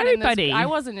 I'm not Everybody. in this. I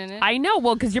wasn't in it. I know.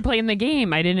 Well, because you're playing the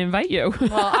game. I didn't invite you.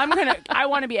 Well, I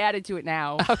want to be added to it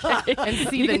now. Okay. And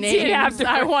see You the can see it names. afterwards.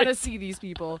 I want to see these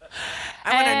people.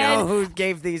 I want to know And who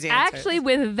gave these answers. Actually,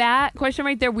 with that question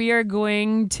right there, we are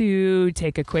going to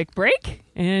take a quick break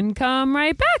and come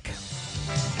right back.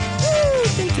 Woo,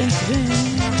 dun, dun,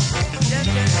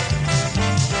 dun.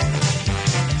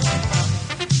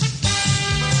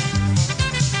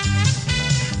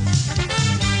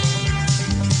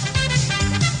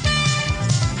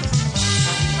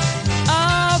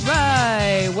 All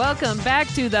right, welcome back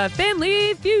to the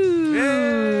Family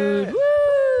Feud.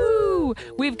 Woo!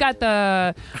 We've got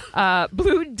the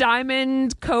Blue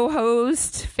Diamond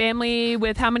co-host family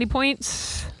with how many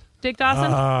points? Dick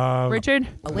Dawson, Richard.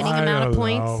 A winning amount of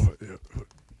points.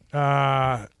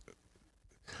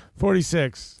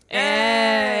 46.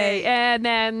 Hey, and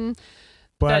then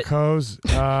Black Hose.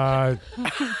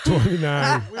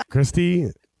 29.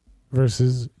 Christy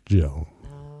versus Jill.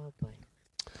 Oh, boy.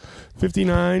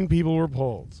 59 people were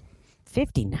polled.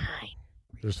 59.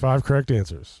 There's 5 correct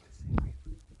answers.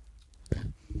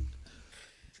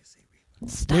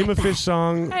 Name a fish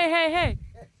song Hey.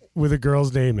 with a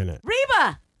girl's name in it.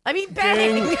 Reba! I mean,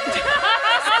 Bang!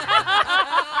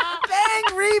 Bang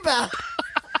Reba.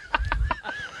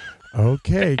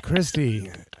 Okay, Christy.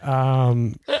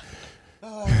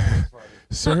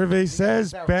 Survey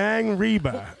says Bang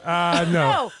Reba. No.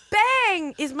 No,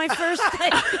 Bang is my first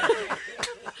thing.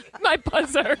 my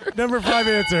buzzer. Number 5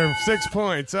 answer, 6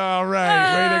 points. All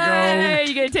right, way to Hey,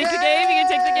 you gonna take the game? You gonna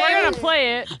take the game? We're going to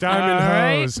play it. go. Diamond All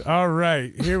right. Hose. All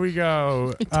right, here we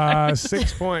go.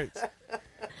 6 points.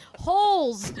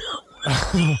 Holes.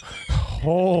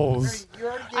 Holes.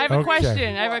 I have a Okay.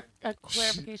 question. I have a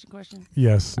clarification question.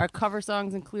 Yes. Are cover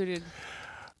songs included?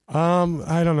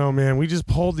 I don't know, man. We just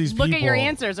polled these people. Look at your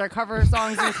answers. Are cover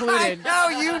songs included? No,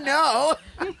 you know.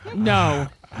 No.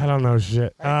 I don't know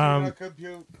shit.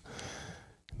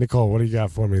 Nicole, what do you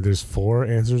got for me? There's 4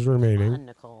 answers remaining.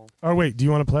 Nicole. Oh, wait. Do you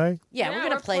want to play? Yeah, Yeah, we're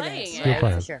going we're to play playing this. it. We're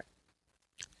playing. Sure.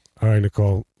 All right,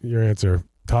 Nicole. Your answer.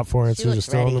 Top 4 answers are looks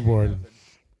still on the ready. board.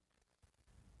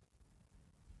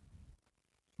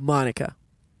 Monica.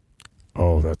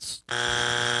 Oh, that's.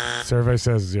 Survey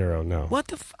says 0. No. What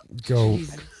the fuck? Go,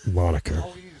 Monica.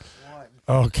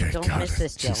 Okay, Don't God. miss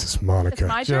this, Joe. Jesus, Monica. It's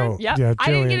my Joe, turn? Yep. Yeah,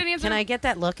 I didn't get Jillian. an answer. Can I get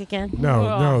that look again?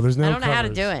 No, there's no I don't know how to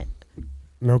covers. do it.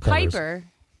 No covers.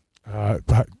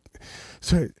 Piper.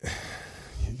 So,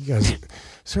 you guys,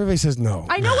 survey says no.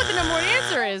 I know what the number one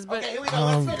answer is, but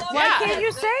Why can't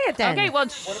you say it then? okay, well,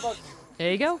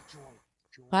 there you go.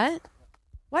 What?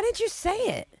 Why didn't you say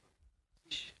it?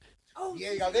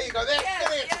 There you go. There you go.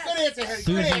 Good answer, Henny. Good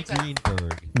Susie answer.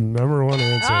 Greenberg. Number 1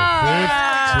 answer.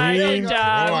 Ah, 15 good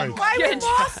job. points. Why we Good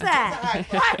lost that?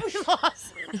 Why we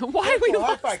lost? Why we High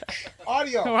lost? five.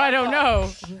 Audio. Oh, I don't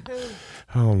know.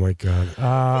 Oh, my God.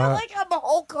 I feel like I'm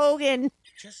Hulk Hogan.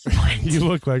 You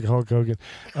look like Hulk Hogan.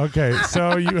 Okay,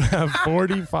 so you have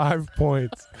 45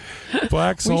 points.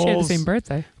 Black We share the souls. same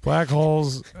birthday. Black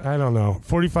holes. I don't know.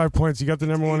 45 points. You got the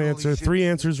number 1 answer. 3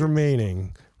 answers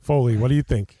remaining. Foley, what do you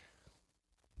think?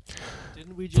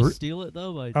 Didn't we just steal it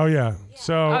though? By Oh, yeah.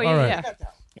 So, Oh, all yeah, right. yeah.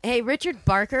 Hey, Richard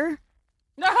Barker.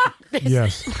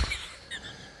 Yes.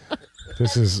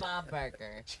 This is Bob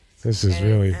Barker.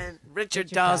 really And Richard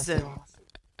Dawson.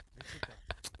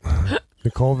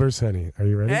 Nicole versus Henny. Are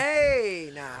you ready?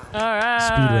 Hey, now. All right.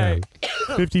 Speed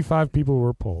round. 55 people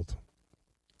were polled.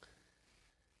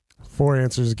 4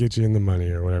 answers get you in the money,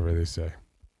 or whatever they say.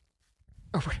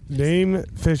 Name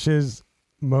Fish's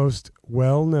most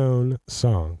well-known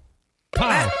song.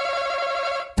 Pow!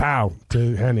 Pow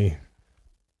to Henny.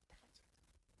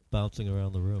 bouncing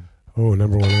around the room. Oh,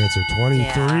 number 1 answer. 23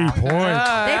 points. They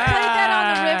played that on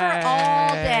the river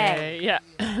all day. Yeah.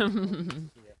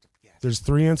 There's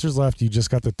 3 answers left. You just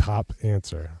got the top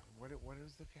answer. What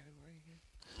is the category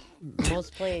again?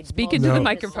 Most played. Speak most into the No.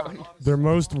 microphone. Their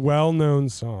most well-known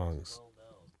songs.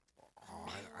 Oh,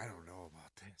 I don't know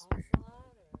about this.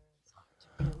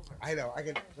 I know.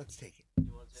 Let's take it.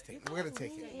 We're gonna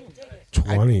take it.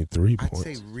 23 I'd points.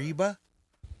 say Reba.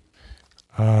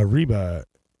 Reba.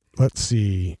 Let's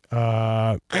see.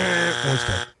 One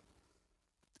step.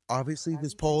 Obviously,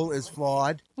 this poll is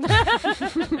flawed.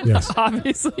 Yes.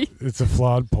 Obviously. It's a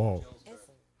flawed poll.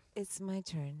 It's my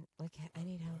turn. Like, I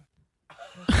need help.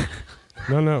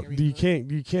 No, you can't.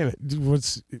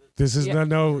 What's this is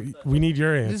no. We need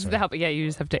your This is answer. the help. Yeah, you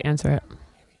just have to answer it.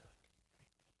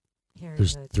 Harry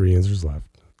There's Hood. 3 answers left.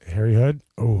 Harry Hood.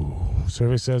 Oh,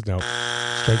 survey says no.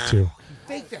 Strike 2.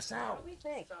 Fake this out.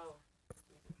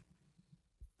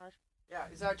 Yeah,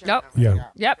 it's our turn. Nope. now. Yeah.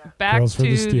 Yep. Back Girls for to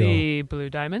the Steel. the Blue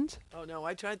Diamond. Oh, no,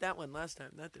 I tried that one last time.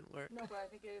 That didn't work. No, but I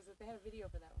think it is. They had a video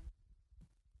for that one.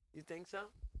 You think so?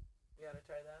 We gotta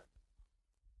try that.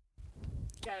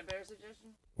 Got a better suggestion?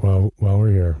 Well, while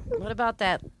we're here. What about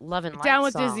that Love and Light Down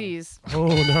with song? disease. Oh,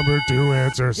 number 2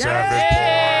 answer. 7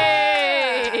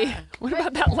 Hey! What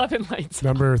about that Love and Lights? points.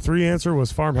 Number 3 answer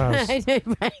was Farmhouse. I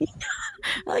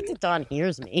like that Don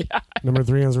hears me. Number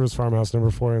 3 answer was Farmhouse. Number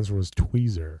 4 answer was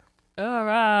Tweezer. All We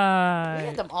right.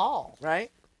 had them all.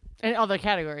 Right? In all the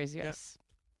categories, yes.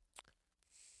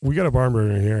 We got a barn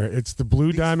burner here. It's the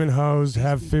Blue Diamond Hose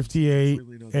have 58,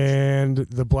 and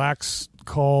the Black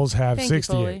Calls have Thank you,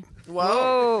 68. Foley.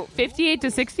 Whoa. 58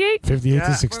 to 68? 58 Yeah. to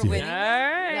We're 68. winning. All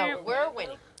right. No, we're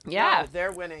winning. Yeah. No,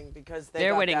 they're winning because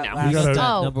They're got winning that now. last We got Got a-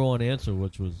 that Oh. number one answer,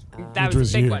 which was That Which was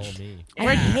was a big huge. one. me.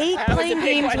 I hate playing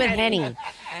games with Henny.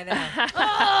 I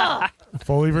know.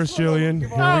 Foley versus Jillian. Here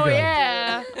Oh, we go.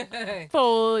 yeah.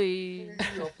 Foley.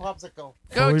 Go popsicle.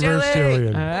 Go, Foley versus Jilly.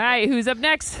 Jillian. All right. Who's up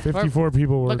next? 54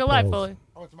 people were Look alive, polled. Foley.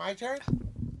 Oh, it's my turn?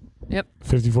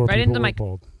 54 Right people into the were mic.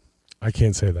 polled. I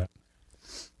can't say that.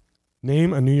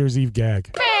 Name a New Year's Eve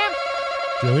gag.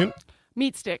 Jillian?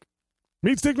 Meat stick.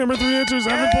 Meat stick, number 3 answer,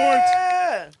 7 points.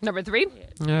 Yeah. Number 3. All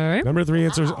right. Number 3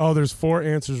 answers. Oh, there's 4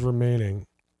 answers remaining.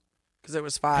 Because it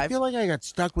was I 5. feel like I got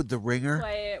stuck with the ringer.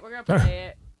 Play it. We're going to play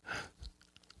it.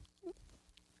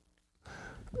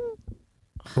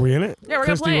 Are we in it? Yeah, we're gonna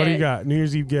Christy, play what do you it. got? New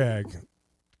Year's Eve gag.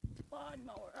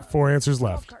 4 answers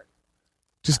left.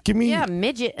 Just give me Yeah,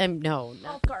 midget. No,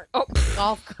 not Oh.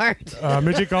 golf cart.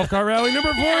 Midget Golf Cart Rally,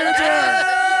 number 4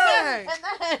 answer.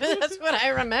 That's what I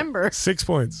remember. 6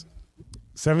 points.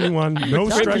 71. No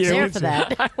Don't strike there zones. for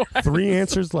that. 3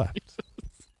 answers left.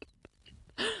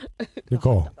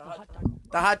 Nicole.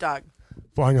 The hot dog.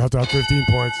 Flying hot dog, 15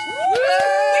 points. Ooh,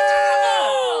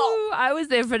 I was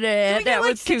there for that. We That got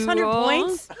like was cool. 600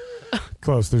 points.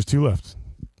 Close. There's 2 left.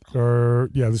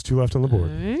 There's 2 left on the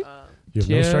board. You have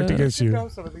no strike Yeah. against you.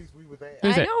 Some of these we were there.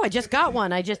 Who's I it? know. I just got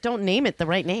one. I just don't name it the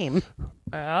right name.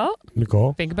 Well,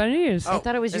 Nicole. think about it. Oh,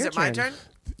 thought it was is your it my turn. turn?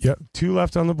 Yep. 2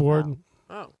 left on the board.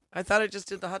 Oh. I thought I just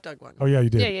did the hot dog one. Oh, yeah, you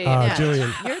did. Yeah.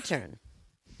 Jillian, Your turn.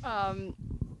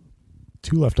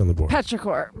 2 left on the board.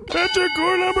 Petrichor.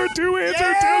 Petrichor, number 2 answer,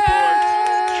 10 points.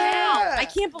 I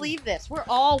can't believe this. We're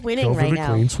all winning Go for right the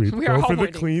now. clean sweep. We Go are for all the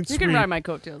winning. clean You sweep. can ride my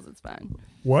coattails. It's fine.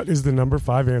 What is the number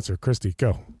 5 answer? Christy,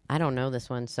 go. I don't know this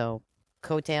one, so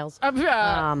coattails.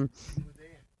 No,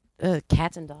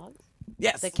 Cats and dogs.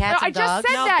 Yes. The cats I and just dogs.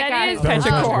 said that, that guys. is That was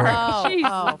Petrichor.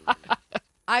 Oh.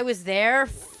 I was there.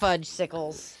 Fudge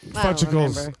sickles. I don't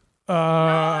Fudgicles. remember.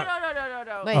 No.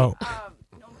 Wait. Oh,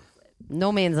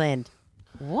 No Man's Land.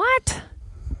 What?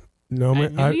 no,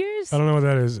 man. New Year's? I don't know what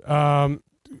that is.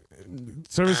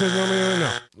 Service says no man.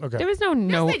 No. Okay. There was no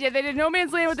Yes, they did. They did No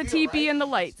Man's Land with the teepee and the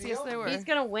lights. Yes, they were. He's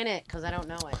gonna win it because I don't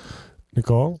know it.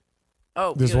 Nicole,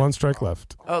 Oh, there's good. 1 strike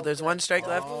left. Oh, there's 1 strike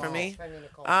left for me.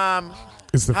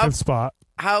 It's the How- 5th spot.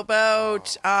 How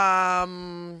about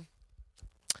For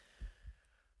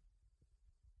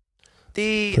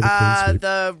the clean sweep.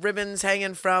 the ribbons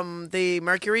hanging from the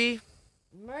Mercury?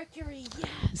 Mercury.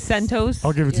 Santos.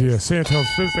 I'll give it to you. Santos,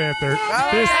 5th answer.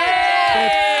 Fifth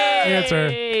answer.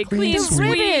 Hey, Clean clean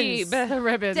sweep. sweep. The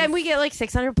ribbons. Then we get like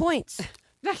 600 points.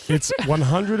 It's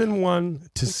 101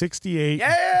 to 68.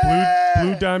 Yeah!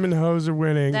 Blue Diamond Hose are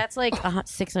winning. That's like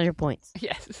 600 points.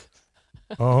 Yes.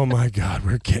 Oh my God,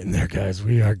 we're getting there, guys.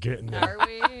 We are getting there.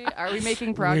 Are we making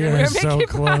We progress? are We're so making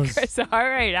close. progress. All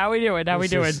right. How we doing? How we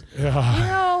This doing? is- You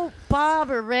know, Bob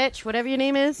or Rich, whatever your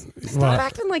name is, stop What?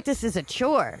 acting like this is a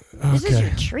chore. This is Okay.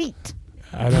 your treat.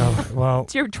 I know. Well,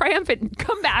 It's your triumphant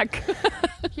comeback.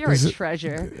 You're a Is it-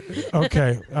 treasure.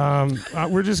 okay.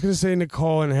 We're just going to say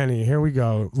Nicole and Henny. Here we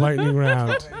go. Lightning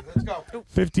round. Let's go.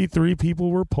 53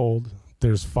 people were polled.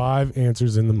 There's 5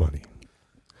 answers in the money.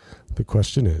 The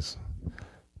question is,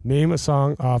 name a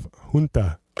song off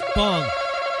Junta. Bong.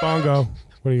 Bongo.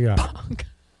 What do you got?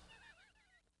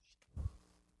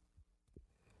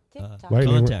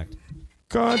 Lightning- Contact.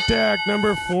 Contact,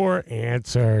 number 4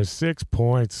 answer. 6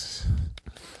 points.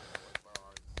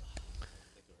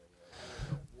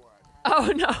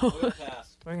 Oh no.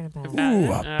 We're gonna pass.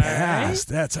 Ooh, a All pass.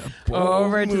 That's a bold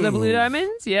Over to the Blue move.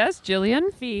 Diamonds. Yes,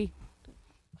 Jillian. Fee.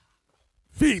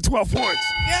 Fee, 12 points.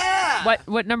 Yeah.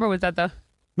 What number was that though?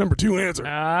 Number 2 answer.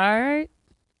 All right.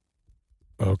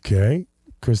 Okay.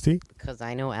 Christy, Because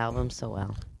I know albums so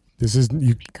well. this is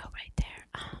you. Go right there.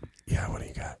 Yeah, what do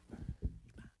you got?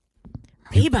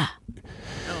 Reba.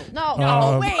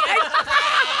 No, wait.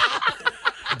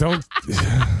 Don't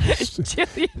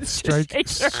Jillian. strike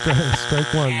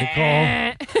 1.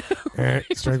 Nicole.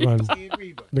 Strike 1.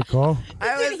 Nicole,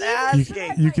 I was you,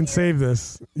 asking. you can save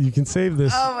this. You can save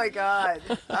this. Oh my God.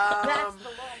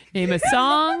 Name a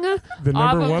song. The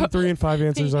number off of- 1, 3, and 5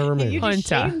 answers are remaining. You just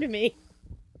Hunter. shamed me.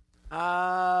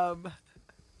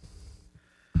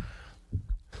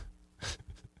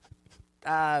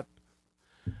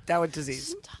 Down with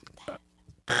disease.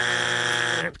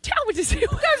 Tell me to see. You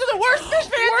guys are the worst fish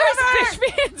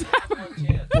fans ever.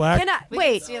 Black. Can I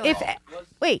wait?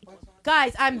 Wait,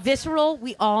 guys, I'm visceral.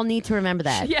 We all need to remember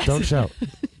that. Yes. Don't shout.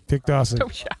 Dick Dawson.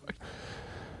 Don't shout.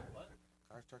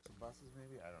 Cars, trucks, and buses,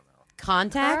 maybe? I don't know.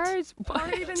 Contact. Cars.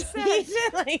 What? Even He said.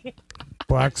 said, like,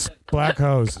 Black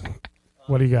hose.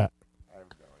 What do you got? I have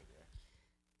no idea.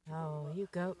 Oh, you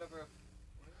go.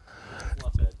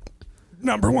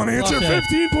 Number 1 answer, Okay.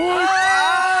 15 points.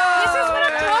 This is what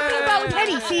I'm talking about with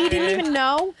Eddie. See, he didn't even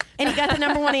know, and he got the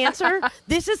number 1 answer.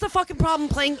 This is the fucking problem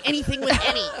playing anything with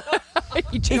Eddie.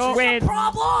 You just win.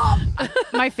 Problem.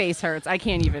 My face hurts. I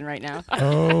can't even right now.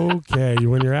 Okay,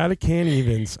 when you're out of can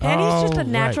evens. Eddie's just a All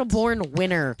natural right. born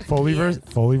winner. Foley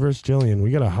versus Jillian. We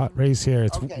got a hot race here.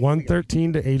 It's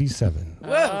 113 to 87. All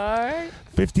right.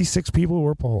 56 people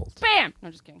were polled. Bam!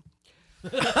 I'm just kidding.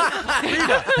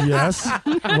 Yes.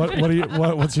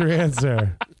 What's your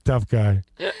answer, tough guy?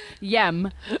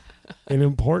 Yem. An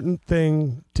important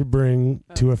thing to bring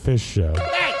to a fish show.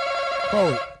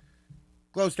 Holy.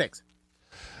 Glow sticks.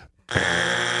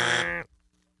 I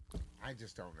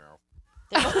just don't know.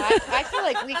 I feel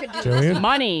like we could do Jillian?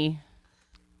 Money.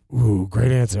 Ooh,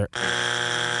 great answer.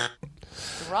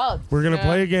 drugs. We're gonna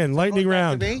play again. Lightning Goes back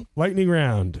round. to me? Lightning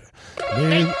round.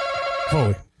 Name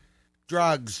Foley.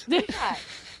 Drugs.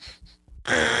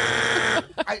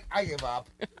 I give up.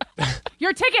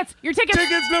 Your tickets. Your tickets.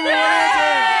 Tickets number 1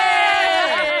 answer.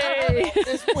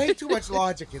 There's way too much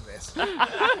logic in this.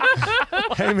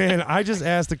 Hey man, I just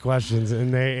asked the questions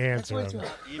and they answer them.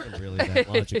 Not even really that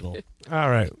logical. All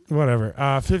right, whatever.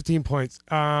 15 points.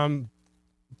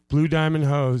 Blue Diamond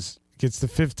Hose gets the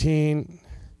 15.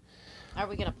 Are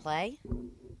we gonna play?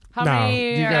 How no,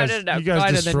 many? you guys, no, no. you Go guys on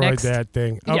to the destroyed next- that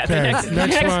thing. Yeah, Okay, the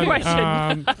next one.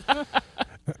 question.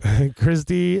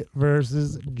 Christy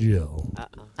versus Jill.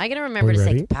 I gotta remember We to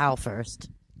ready? say "pow" first.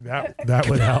 That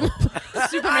would help.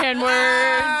 Superman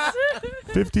words.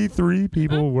 53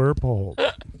 people were polled.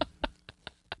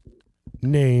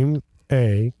 Name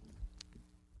a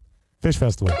fish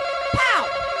festival. Pow.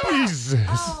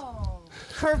 Jesus.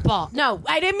 Curveball. No,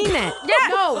 I didn't mean that. Yeah.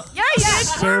 No. Yeah.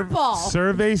 Curveball.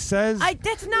 Survey says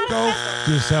That's not. go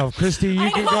yourself. Christy, you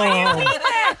can go home.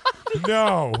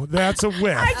 No, that's a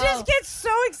whiff. I just get so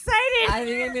excited. I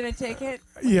think I'm gonna take it.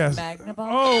 Yes. Magnaball.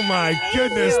 Oh my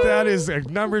goodness, that is a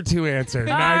number 2 answer. 9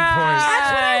 points.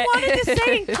 That's what I wanted to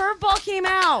say. And curveball came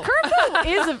out.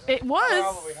 It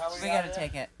was. We gotta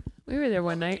take it. We were there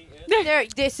one night.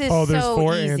 This is Oh, there's so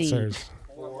 4 easy. answers.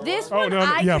 This Oh one no,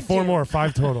 I yeah, could 4 do. more,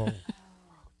 5 total.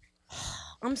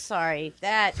 I'm sorry.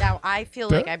 I feel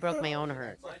like I broke my own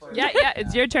heart. Yeah,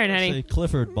 it's your turn, honey. Say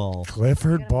Clifford Ball.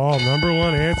 Clifford Ball, number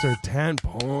 1 answer, 10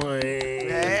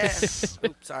 points.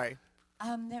 Oops, sorry.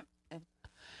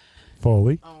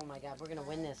 Foley. Oh my God, we're gonna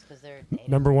win this because they're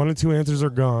Number 1 and 2 answers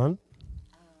are gone.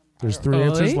 There's 3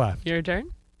 answers Foley, left. Your turn.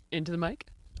 Into the mic.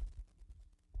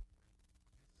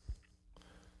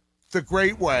 The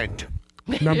Great Wend.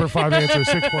 Number 5 answer,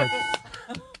 6 points.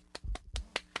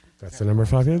 That's the number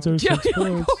 5 answer, 6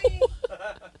 points.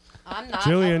 I'm not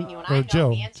Jillian, helping you, and or I know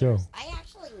Jill, answers. Jill. I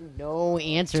actually know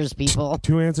answers, people.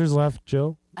 2 answers left,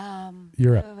 Jill.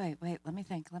 You're up. Wait. Let me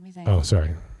think. Oh,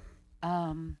 sorry.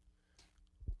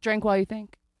 Drink while you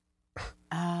think.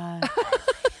 There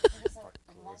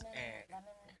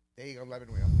you go,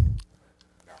 lemon wheel.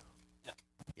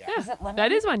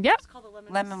 That is one. Yep.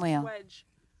 Lemon wheel.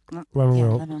 Lemon Yeah,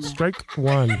 wheel. lemon wheel. Strike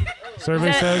 1.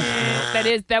 Survey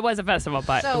says That was a festival,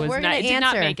 but So it was we're not. gonna It did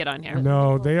not answer. make it on here.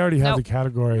 no. They already have Nope. the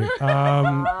category. It's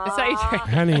not your turn.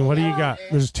 Henny, what do you got?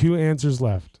 There's 2 answers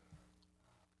left.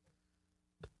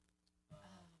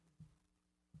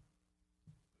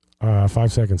 Uh,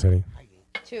 5 seconds, Henny.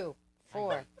 2,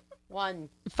 4, 1.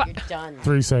 You're done.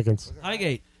 3 seconds.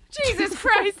 Highgate. Jesus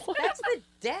Christ. That's the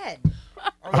dead.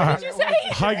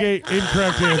 Highgate,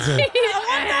 incorrect answer.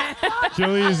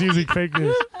 Jilly is using fake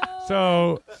news.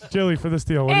 So, Jilly, for the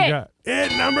steal, what do you got?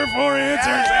 Number 4 answer,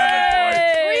 7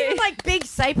 points. Or even like Big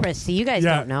Cypress. See, you guys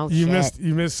Yeah, don't know you shit.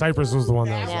 missed. Cypress was the one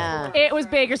that was left. Yeah. It was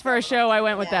Baker's first show. I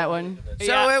went with that one.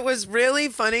 So it was really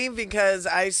funny because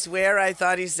I swear I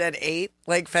thought he said 8,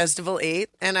 like Festival 8,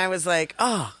 and I was like,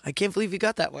 oh, I can't believe you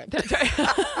got that one.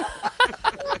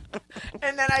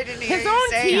 And then I didn't hear His you own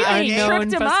say team Highgate.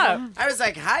 tripped him up. I was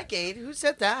like, Highgate? Who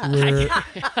said that?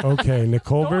 Okay,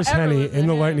 Nicole versus ever Henny lose in the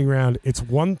to him. lightning round. It's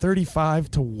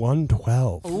 135 to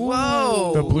 112.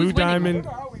 Whoa. The Blue Diamond,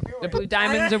 The Blue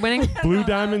Diamonds are winning. Blue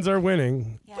Diamonds are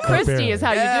winning. Christy is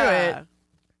how you do Yeah. it.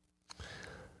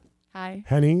 Hi.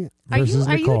 Henny versus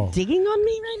Are Nicole. you digging on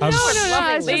me right now? Of No,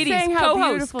 I was just Ladies, saying how co-host,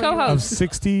 beautiful co-host.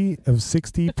 you are. Of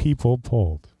 60 people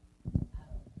polled.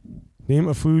 Name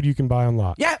a food you can buy on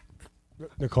lot. Yeah.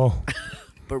 Nicole.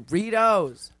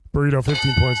 Burritos. Burrito,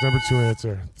 15 points. Number 2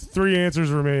 answer. 3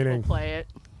 answers remaining. Play it.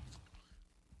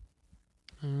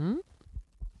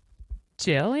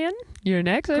 Jillian, you're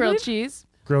next. I Grilled believe? cheese.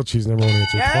 Grilled cheese, number 1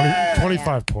 answer. Yeah.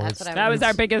 25 points. That's what I That was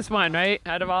our biggest one, right?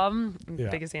 Out of all of them, Yeah.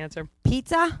 biggest answer.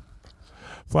 Pizza?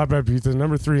 Flatbread pizza,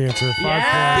 number 3 answer. 5 points.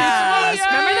 Yes.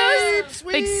 Remember those?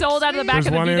 Sweet, They sold out of the back There's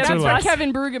of the one VW answer That's left. for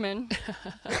Kevin Brueggemann.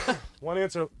 One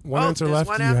answer there's left.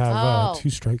 one You after. have Oh. 2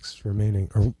 strikes remaining.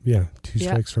 Or yeah, 2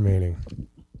 Yeah. strikes remaining.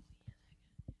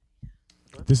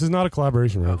 This is not a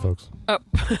collaboration round, folks. Oh.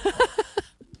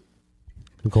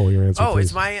 Nicole, your answer. Oh, please.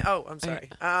 it's my. Oh, I'm sorry.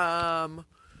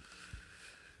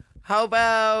 How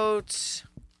about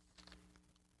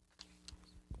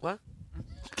what?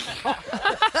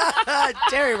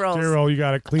 Dairy rolls. Jerry roll. You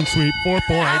got it. Clean sweep. 4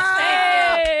 points.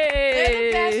 They're the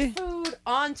Hey. best food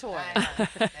on tour.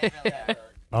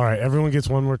 All right, everyone gets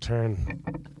one more turn.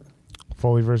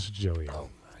 Foley versus Jillian.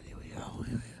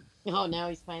 Oh, now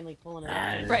he's finally pulling it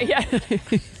out. Right, yeah.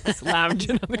 Just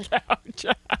lounging on the couch.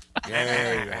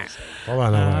 Hold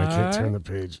on, I can't turn the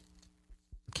page.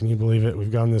 Can you believe it?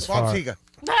 We've gone this Bob far. Seger.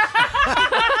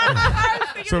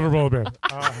 Silver Bullet Band.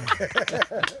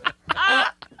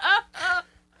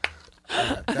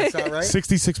 That's not right.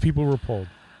 66 people were polled.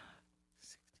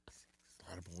 A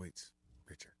lot of points.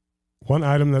 Richard. One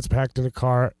item that's packed in a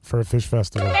car for a fish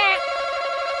festival.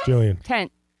 Jillian.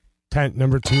 Tent. Tent,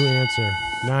 number 2 answer.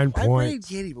 9 My brain points.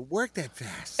 can't even work that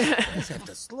fast. I just have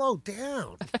to slow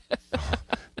down.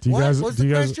 Do you What guys? was Do the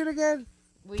you guys? question again?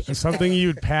 We should, Something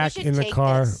you'd pack we should in the take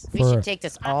car this. We for? should take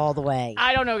this all the way.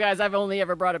 I don't know, guys. I've only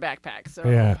ever brought a backpack, so.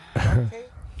 Yeah.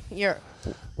 You're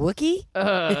Wookie?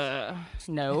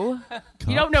 No.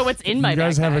 You don't know what's in my You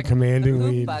guys backpack. have a commanding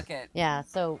Poop lead. bucket. Yeah,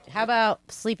 so how about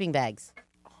sleeping bags?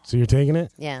 So you're taking it?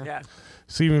 Yeah. Yeah.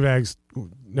 Sleeping bags.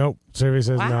 Nope. Survey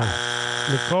says no.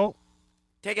 Nicole?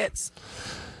 Tickets.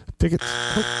 Tickets.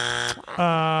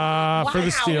 For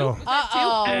the steal.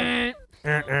 Uh-oh.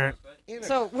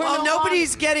 So we're Well, no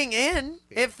nobody's getting in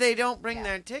if they don't bring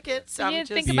their tickets. You I'm need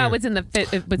to think just- about what's in the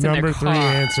what's Number in their 3 car.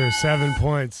 answer, 7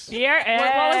 points. Beer.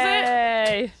 What was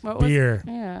it? What was Beer.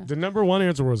 Yeah. The number 1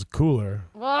 answer was cooler.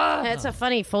 That's so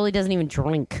funny. Foley doesn't even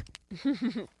drink.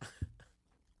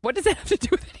 What does that have to do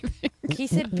with anything? He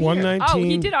said beer. 119. Oh,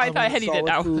 he did. Oh, I thought Henny did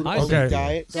now. I Okay. said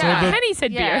Diet. So Yeah, the, Henny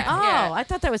said beer. Oh, I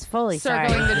thought that was Foley. Circling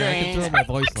Sorry. the Yeah, I can drain. throw my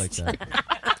voice like that.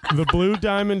 the Blue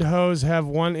Diamond Hose have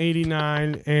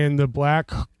 189, and the Black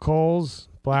Coals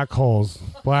have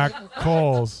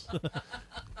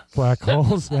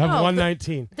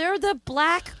 119. They're the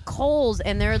black coals,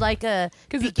 and they're like a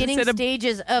 'Cause beginning instead of-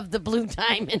 stages of the blue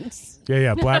diamonds.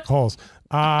 Yeah, black holes.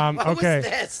 What Okay, was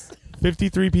this?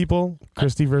 53 people.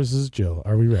 Christy versus Jill.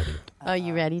 Are we ready? Are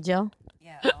you ready, Jill?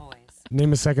 Yeah, always.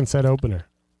 Name a second set opener.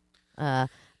 Bam.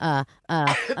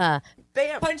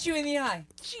 Punch you in the eye.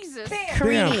 Jesus.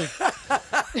 Carini.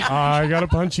 I gotta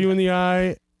punch you in the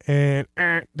eye, and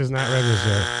does not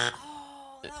register.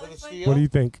 For the steal? What do you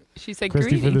think, She said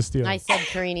Christy, greedy. for the steal? I said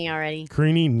Carini already.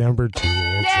 Creanie, number 2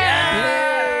 answer.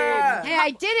 Hey,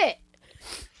 I did it.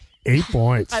 8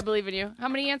 points. I believe in you. How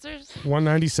many answers?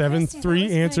 197.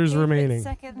 3 answers remaining.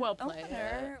 Second Well played.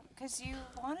 because you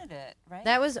wanted it, right?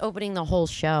 That was opening the whole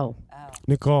show.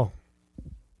 Nicole,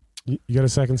 you got a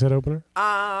second set opener?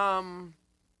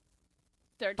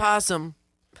 Third. Possum.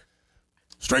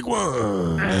 Strike 1.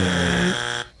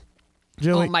 Oh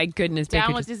Jilly. my goodness. Down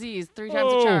Baker with just- disease. 3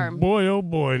 times the charm. Oh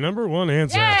boy. Number 1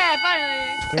 answer. Yeah,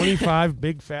 finally. 25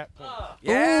 big fat points.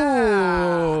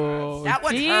 Yeah. That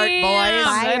one hurt, Damn,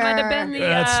 boys. That might have been the.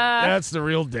 That's the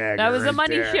real dagger. that was a right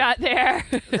money there. shot there.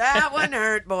 That one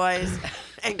hurt, boys.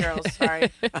 And girls,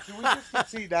 sorry. Can we just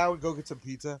concede now and go get some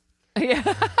pizza? Yeah.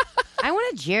 I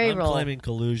want a Jerry I'm roll. claiming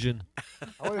collusion.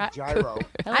 I want a gyro.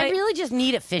 I really just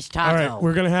need a fish All taco. right,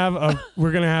 we're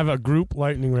gonna have a group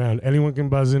lightning round. Anyone can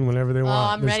buzz in whenever they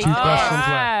want. I'm There's ready 2 for it. questions left.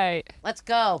 Right. Let's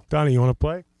go. Donnie, you want to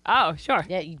play? Oh, sure.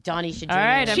 Yeah, Donnie should All join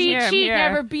right, us. I'm Cheat here, I'm sheet here.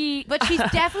 never beat. But she's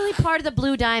definitely part of the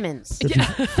Blue Diamonds.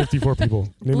 54 people.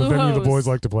 Name Blue a venue the hose. boys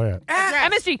like to play at.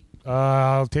 MSG.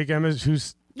 I'll take Emma.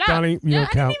 Who's No. Donnie? You don't I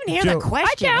count. didn't even hear Jill. the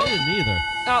question. I didn't either.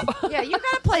 Oh, Yeah, you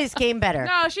gotta play this game better.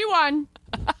 No, she won.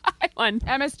 I won.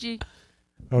 MSG.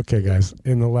 Okay, guys.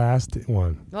 In the last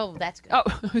one. Oh, that's good. Oh,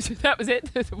 that was it?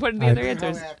 What are the I- other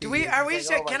answers?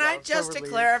 Can I just to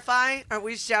clarify, are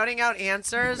we shouting out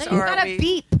answers No, or you are gotta we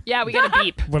beep. Yeah, we got a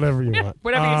beep. Whatever you want.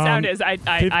 Whatever your sound is. I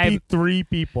 53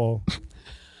 people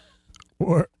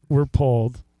were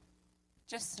polled.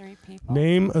 Just 3 people.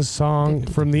 Name a song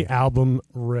from the album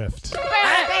Rift.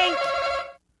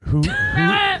 Who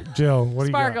Jill, what do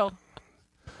you got? Sparkle.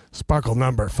 Sparkle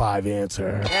number 5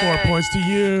 answer. 4 points to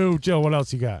you. Jill, what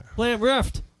else you got? Play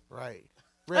Rift. Right.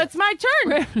 It's my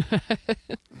turn.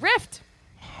 Rift.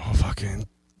 Oh, fucking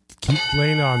keep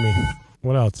laying on me.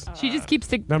 What else? She just keeps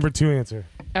the. Number 2 answer.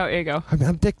 Oh, here you go.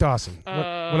 I'm Dick Dawson.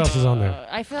 What else is on there?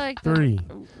 I feel like 3,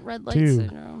 red light 2,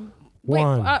 syndrome. Wait,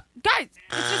 1. guys, it's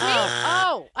just me.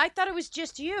 Oh, I thought it was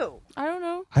just you. I don't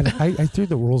know. I threw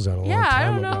the rules out a long Yeah, I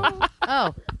time don't ago. know.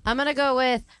 Oh, I'm gonna go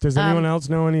with Does anyone else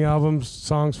know any albums,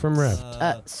 songs from Rift?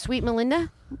 Sweet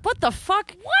Melinda. What the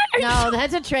fuck? What? No,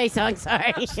 that's a Trey song.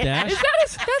 Sorry. Stash.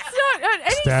 That's not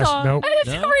any Stash, song. nope. I've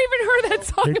No? never even heard that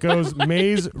song. It goes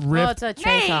Maze, Oh, Rift. it's a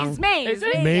Trey song. Maze. Is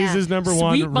it? Maze Yeah. is number Sweet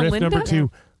 1, Rift Melinda? number 2.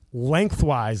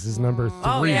 Lengthwise is number 3.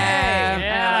 Oh, yeah.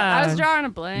 Yeah. I was drawing a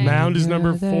blank. Mound is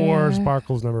number 4.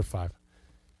 Sparkle's number 5.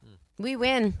 We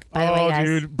win, by the way, Oh, guys.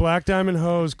 dude. Black Diamond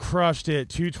Hose crushed it.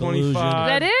 225. Is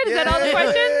that it? Is that all the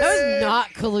questions? That was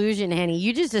not collusion, Henny.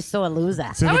 You just are so a loser. To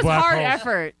That the was black hard holes.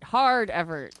 effort. Hard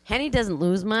effort. Henny doesn't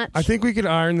lose much. I think we could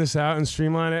iron this out and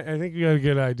streamline it. I think we got a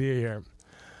good idea here.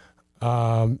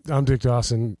 I'm Dick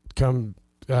Dawson. Come,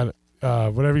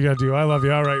 whatever you got to do. I love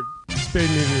you. All right. Spade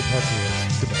me to your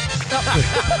pets. Goodbye.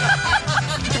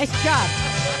 Nice job.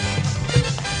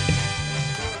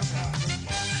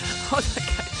 Oh, my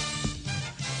God.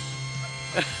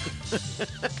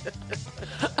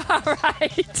 All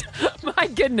right. My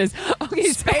goodness.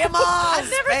 Okay, so Pay 'em all. I've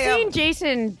never seen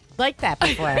Jason like that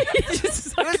before. He's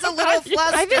just It was a little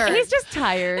flustered. He's just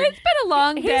tired. It's been a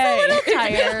long He's day. a little It's been a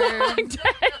tired. long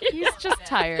day. He's just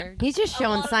tired. He's just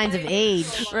showing signs of age.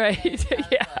 Right.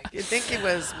 Yeah. You'd think he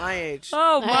was my age.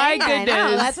 Oh, my I goodness.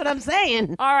 know, that's what I'm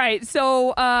saying. All right.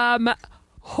 So,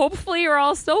 hopefully you're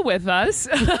all still with us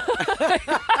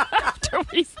after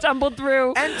he stumbled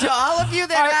through. And to all of you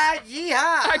that are, Our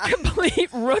yeehaw! complete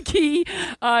rookie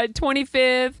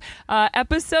 25th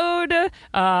episode,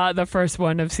 the first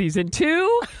one of season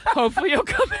 2. Hopefully you'll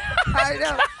come back. I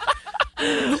know.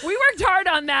 We worked hard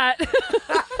on that.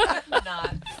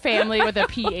 Family with a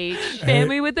PH.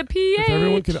 Family with a PH. If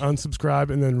everyone could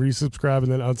unsubscribe and then resubscribe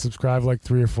and then unsubscribe like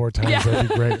 3 or 4 times, that'd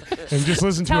be great. And just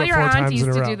listen to Tell it your 4 times aunties in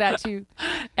a to row. do that too.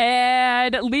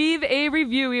 And leave a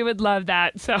review. We would love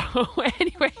that. So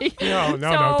anyway. No, so don't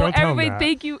tell them everybody, that.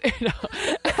 thank you.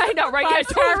 I know, right?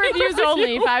 5-star reviews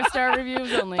only. 5-star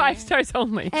reviews only. 5 stars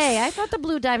only. Hey, I thought the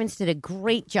Blue Diamonds did a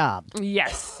great job.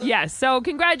 Yes. So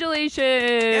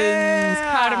congratulations.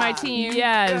 Proud of my team.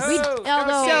 Yes.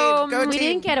 Although we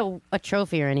didn't get a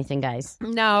trophy or anything, guys.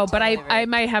 No, but I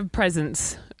might have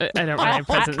presents. I don't have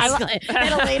presents.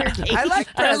 At a later date. I like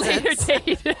At a later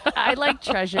presents. date. I like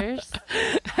treasures.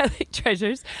 I like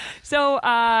treasures. So,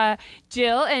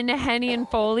 Jill and Henny and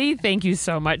Foley, thank you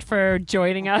so much for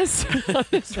joining us on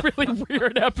this really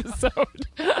weird episode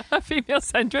of Female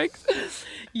Centrics.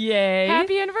 Yay.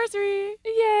 Happy anniversary.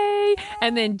 Yay.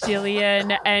 And then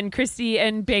Jillian and Christy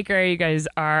and Baker, you guys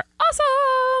are awesome.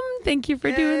 Thank you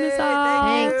for doing this all.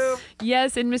 Thank you.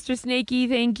 Yes, and Mr. Snakey,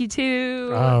 thank you too.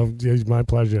 Yeah, my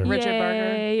pleasure. Richard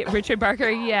Yay. Richard Barker,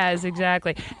 yes,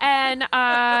 exactly. And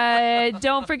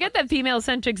don't forget that Female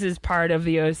Centrics is part of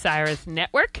the Osiris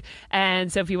Network.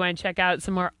 And so if you want to check out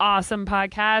some more awesome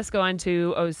podcasts, go on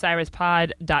to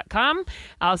osirispod.com.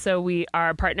 Also, we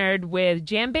are partnered with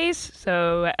Jambase,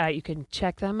 so you can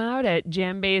check them out at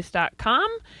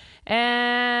jambase.com.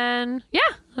 And yeah,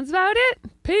 that's about it.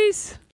 Peace.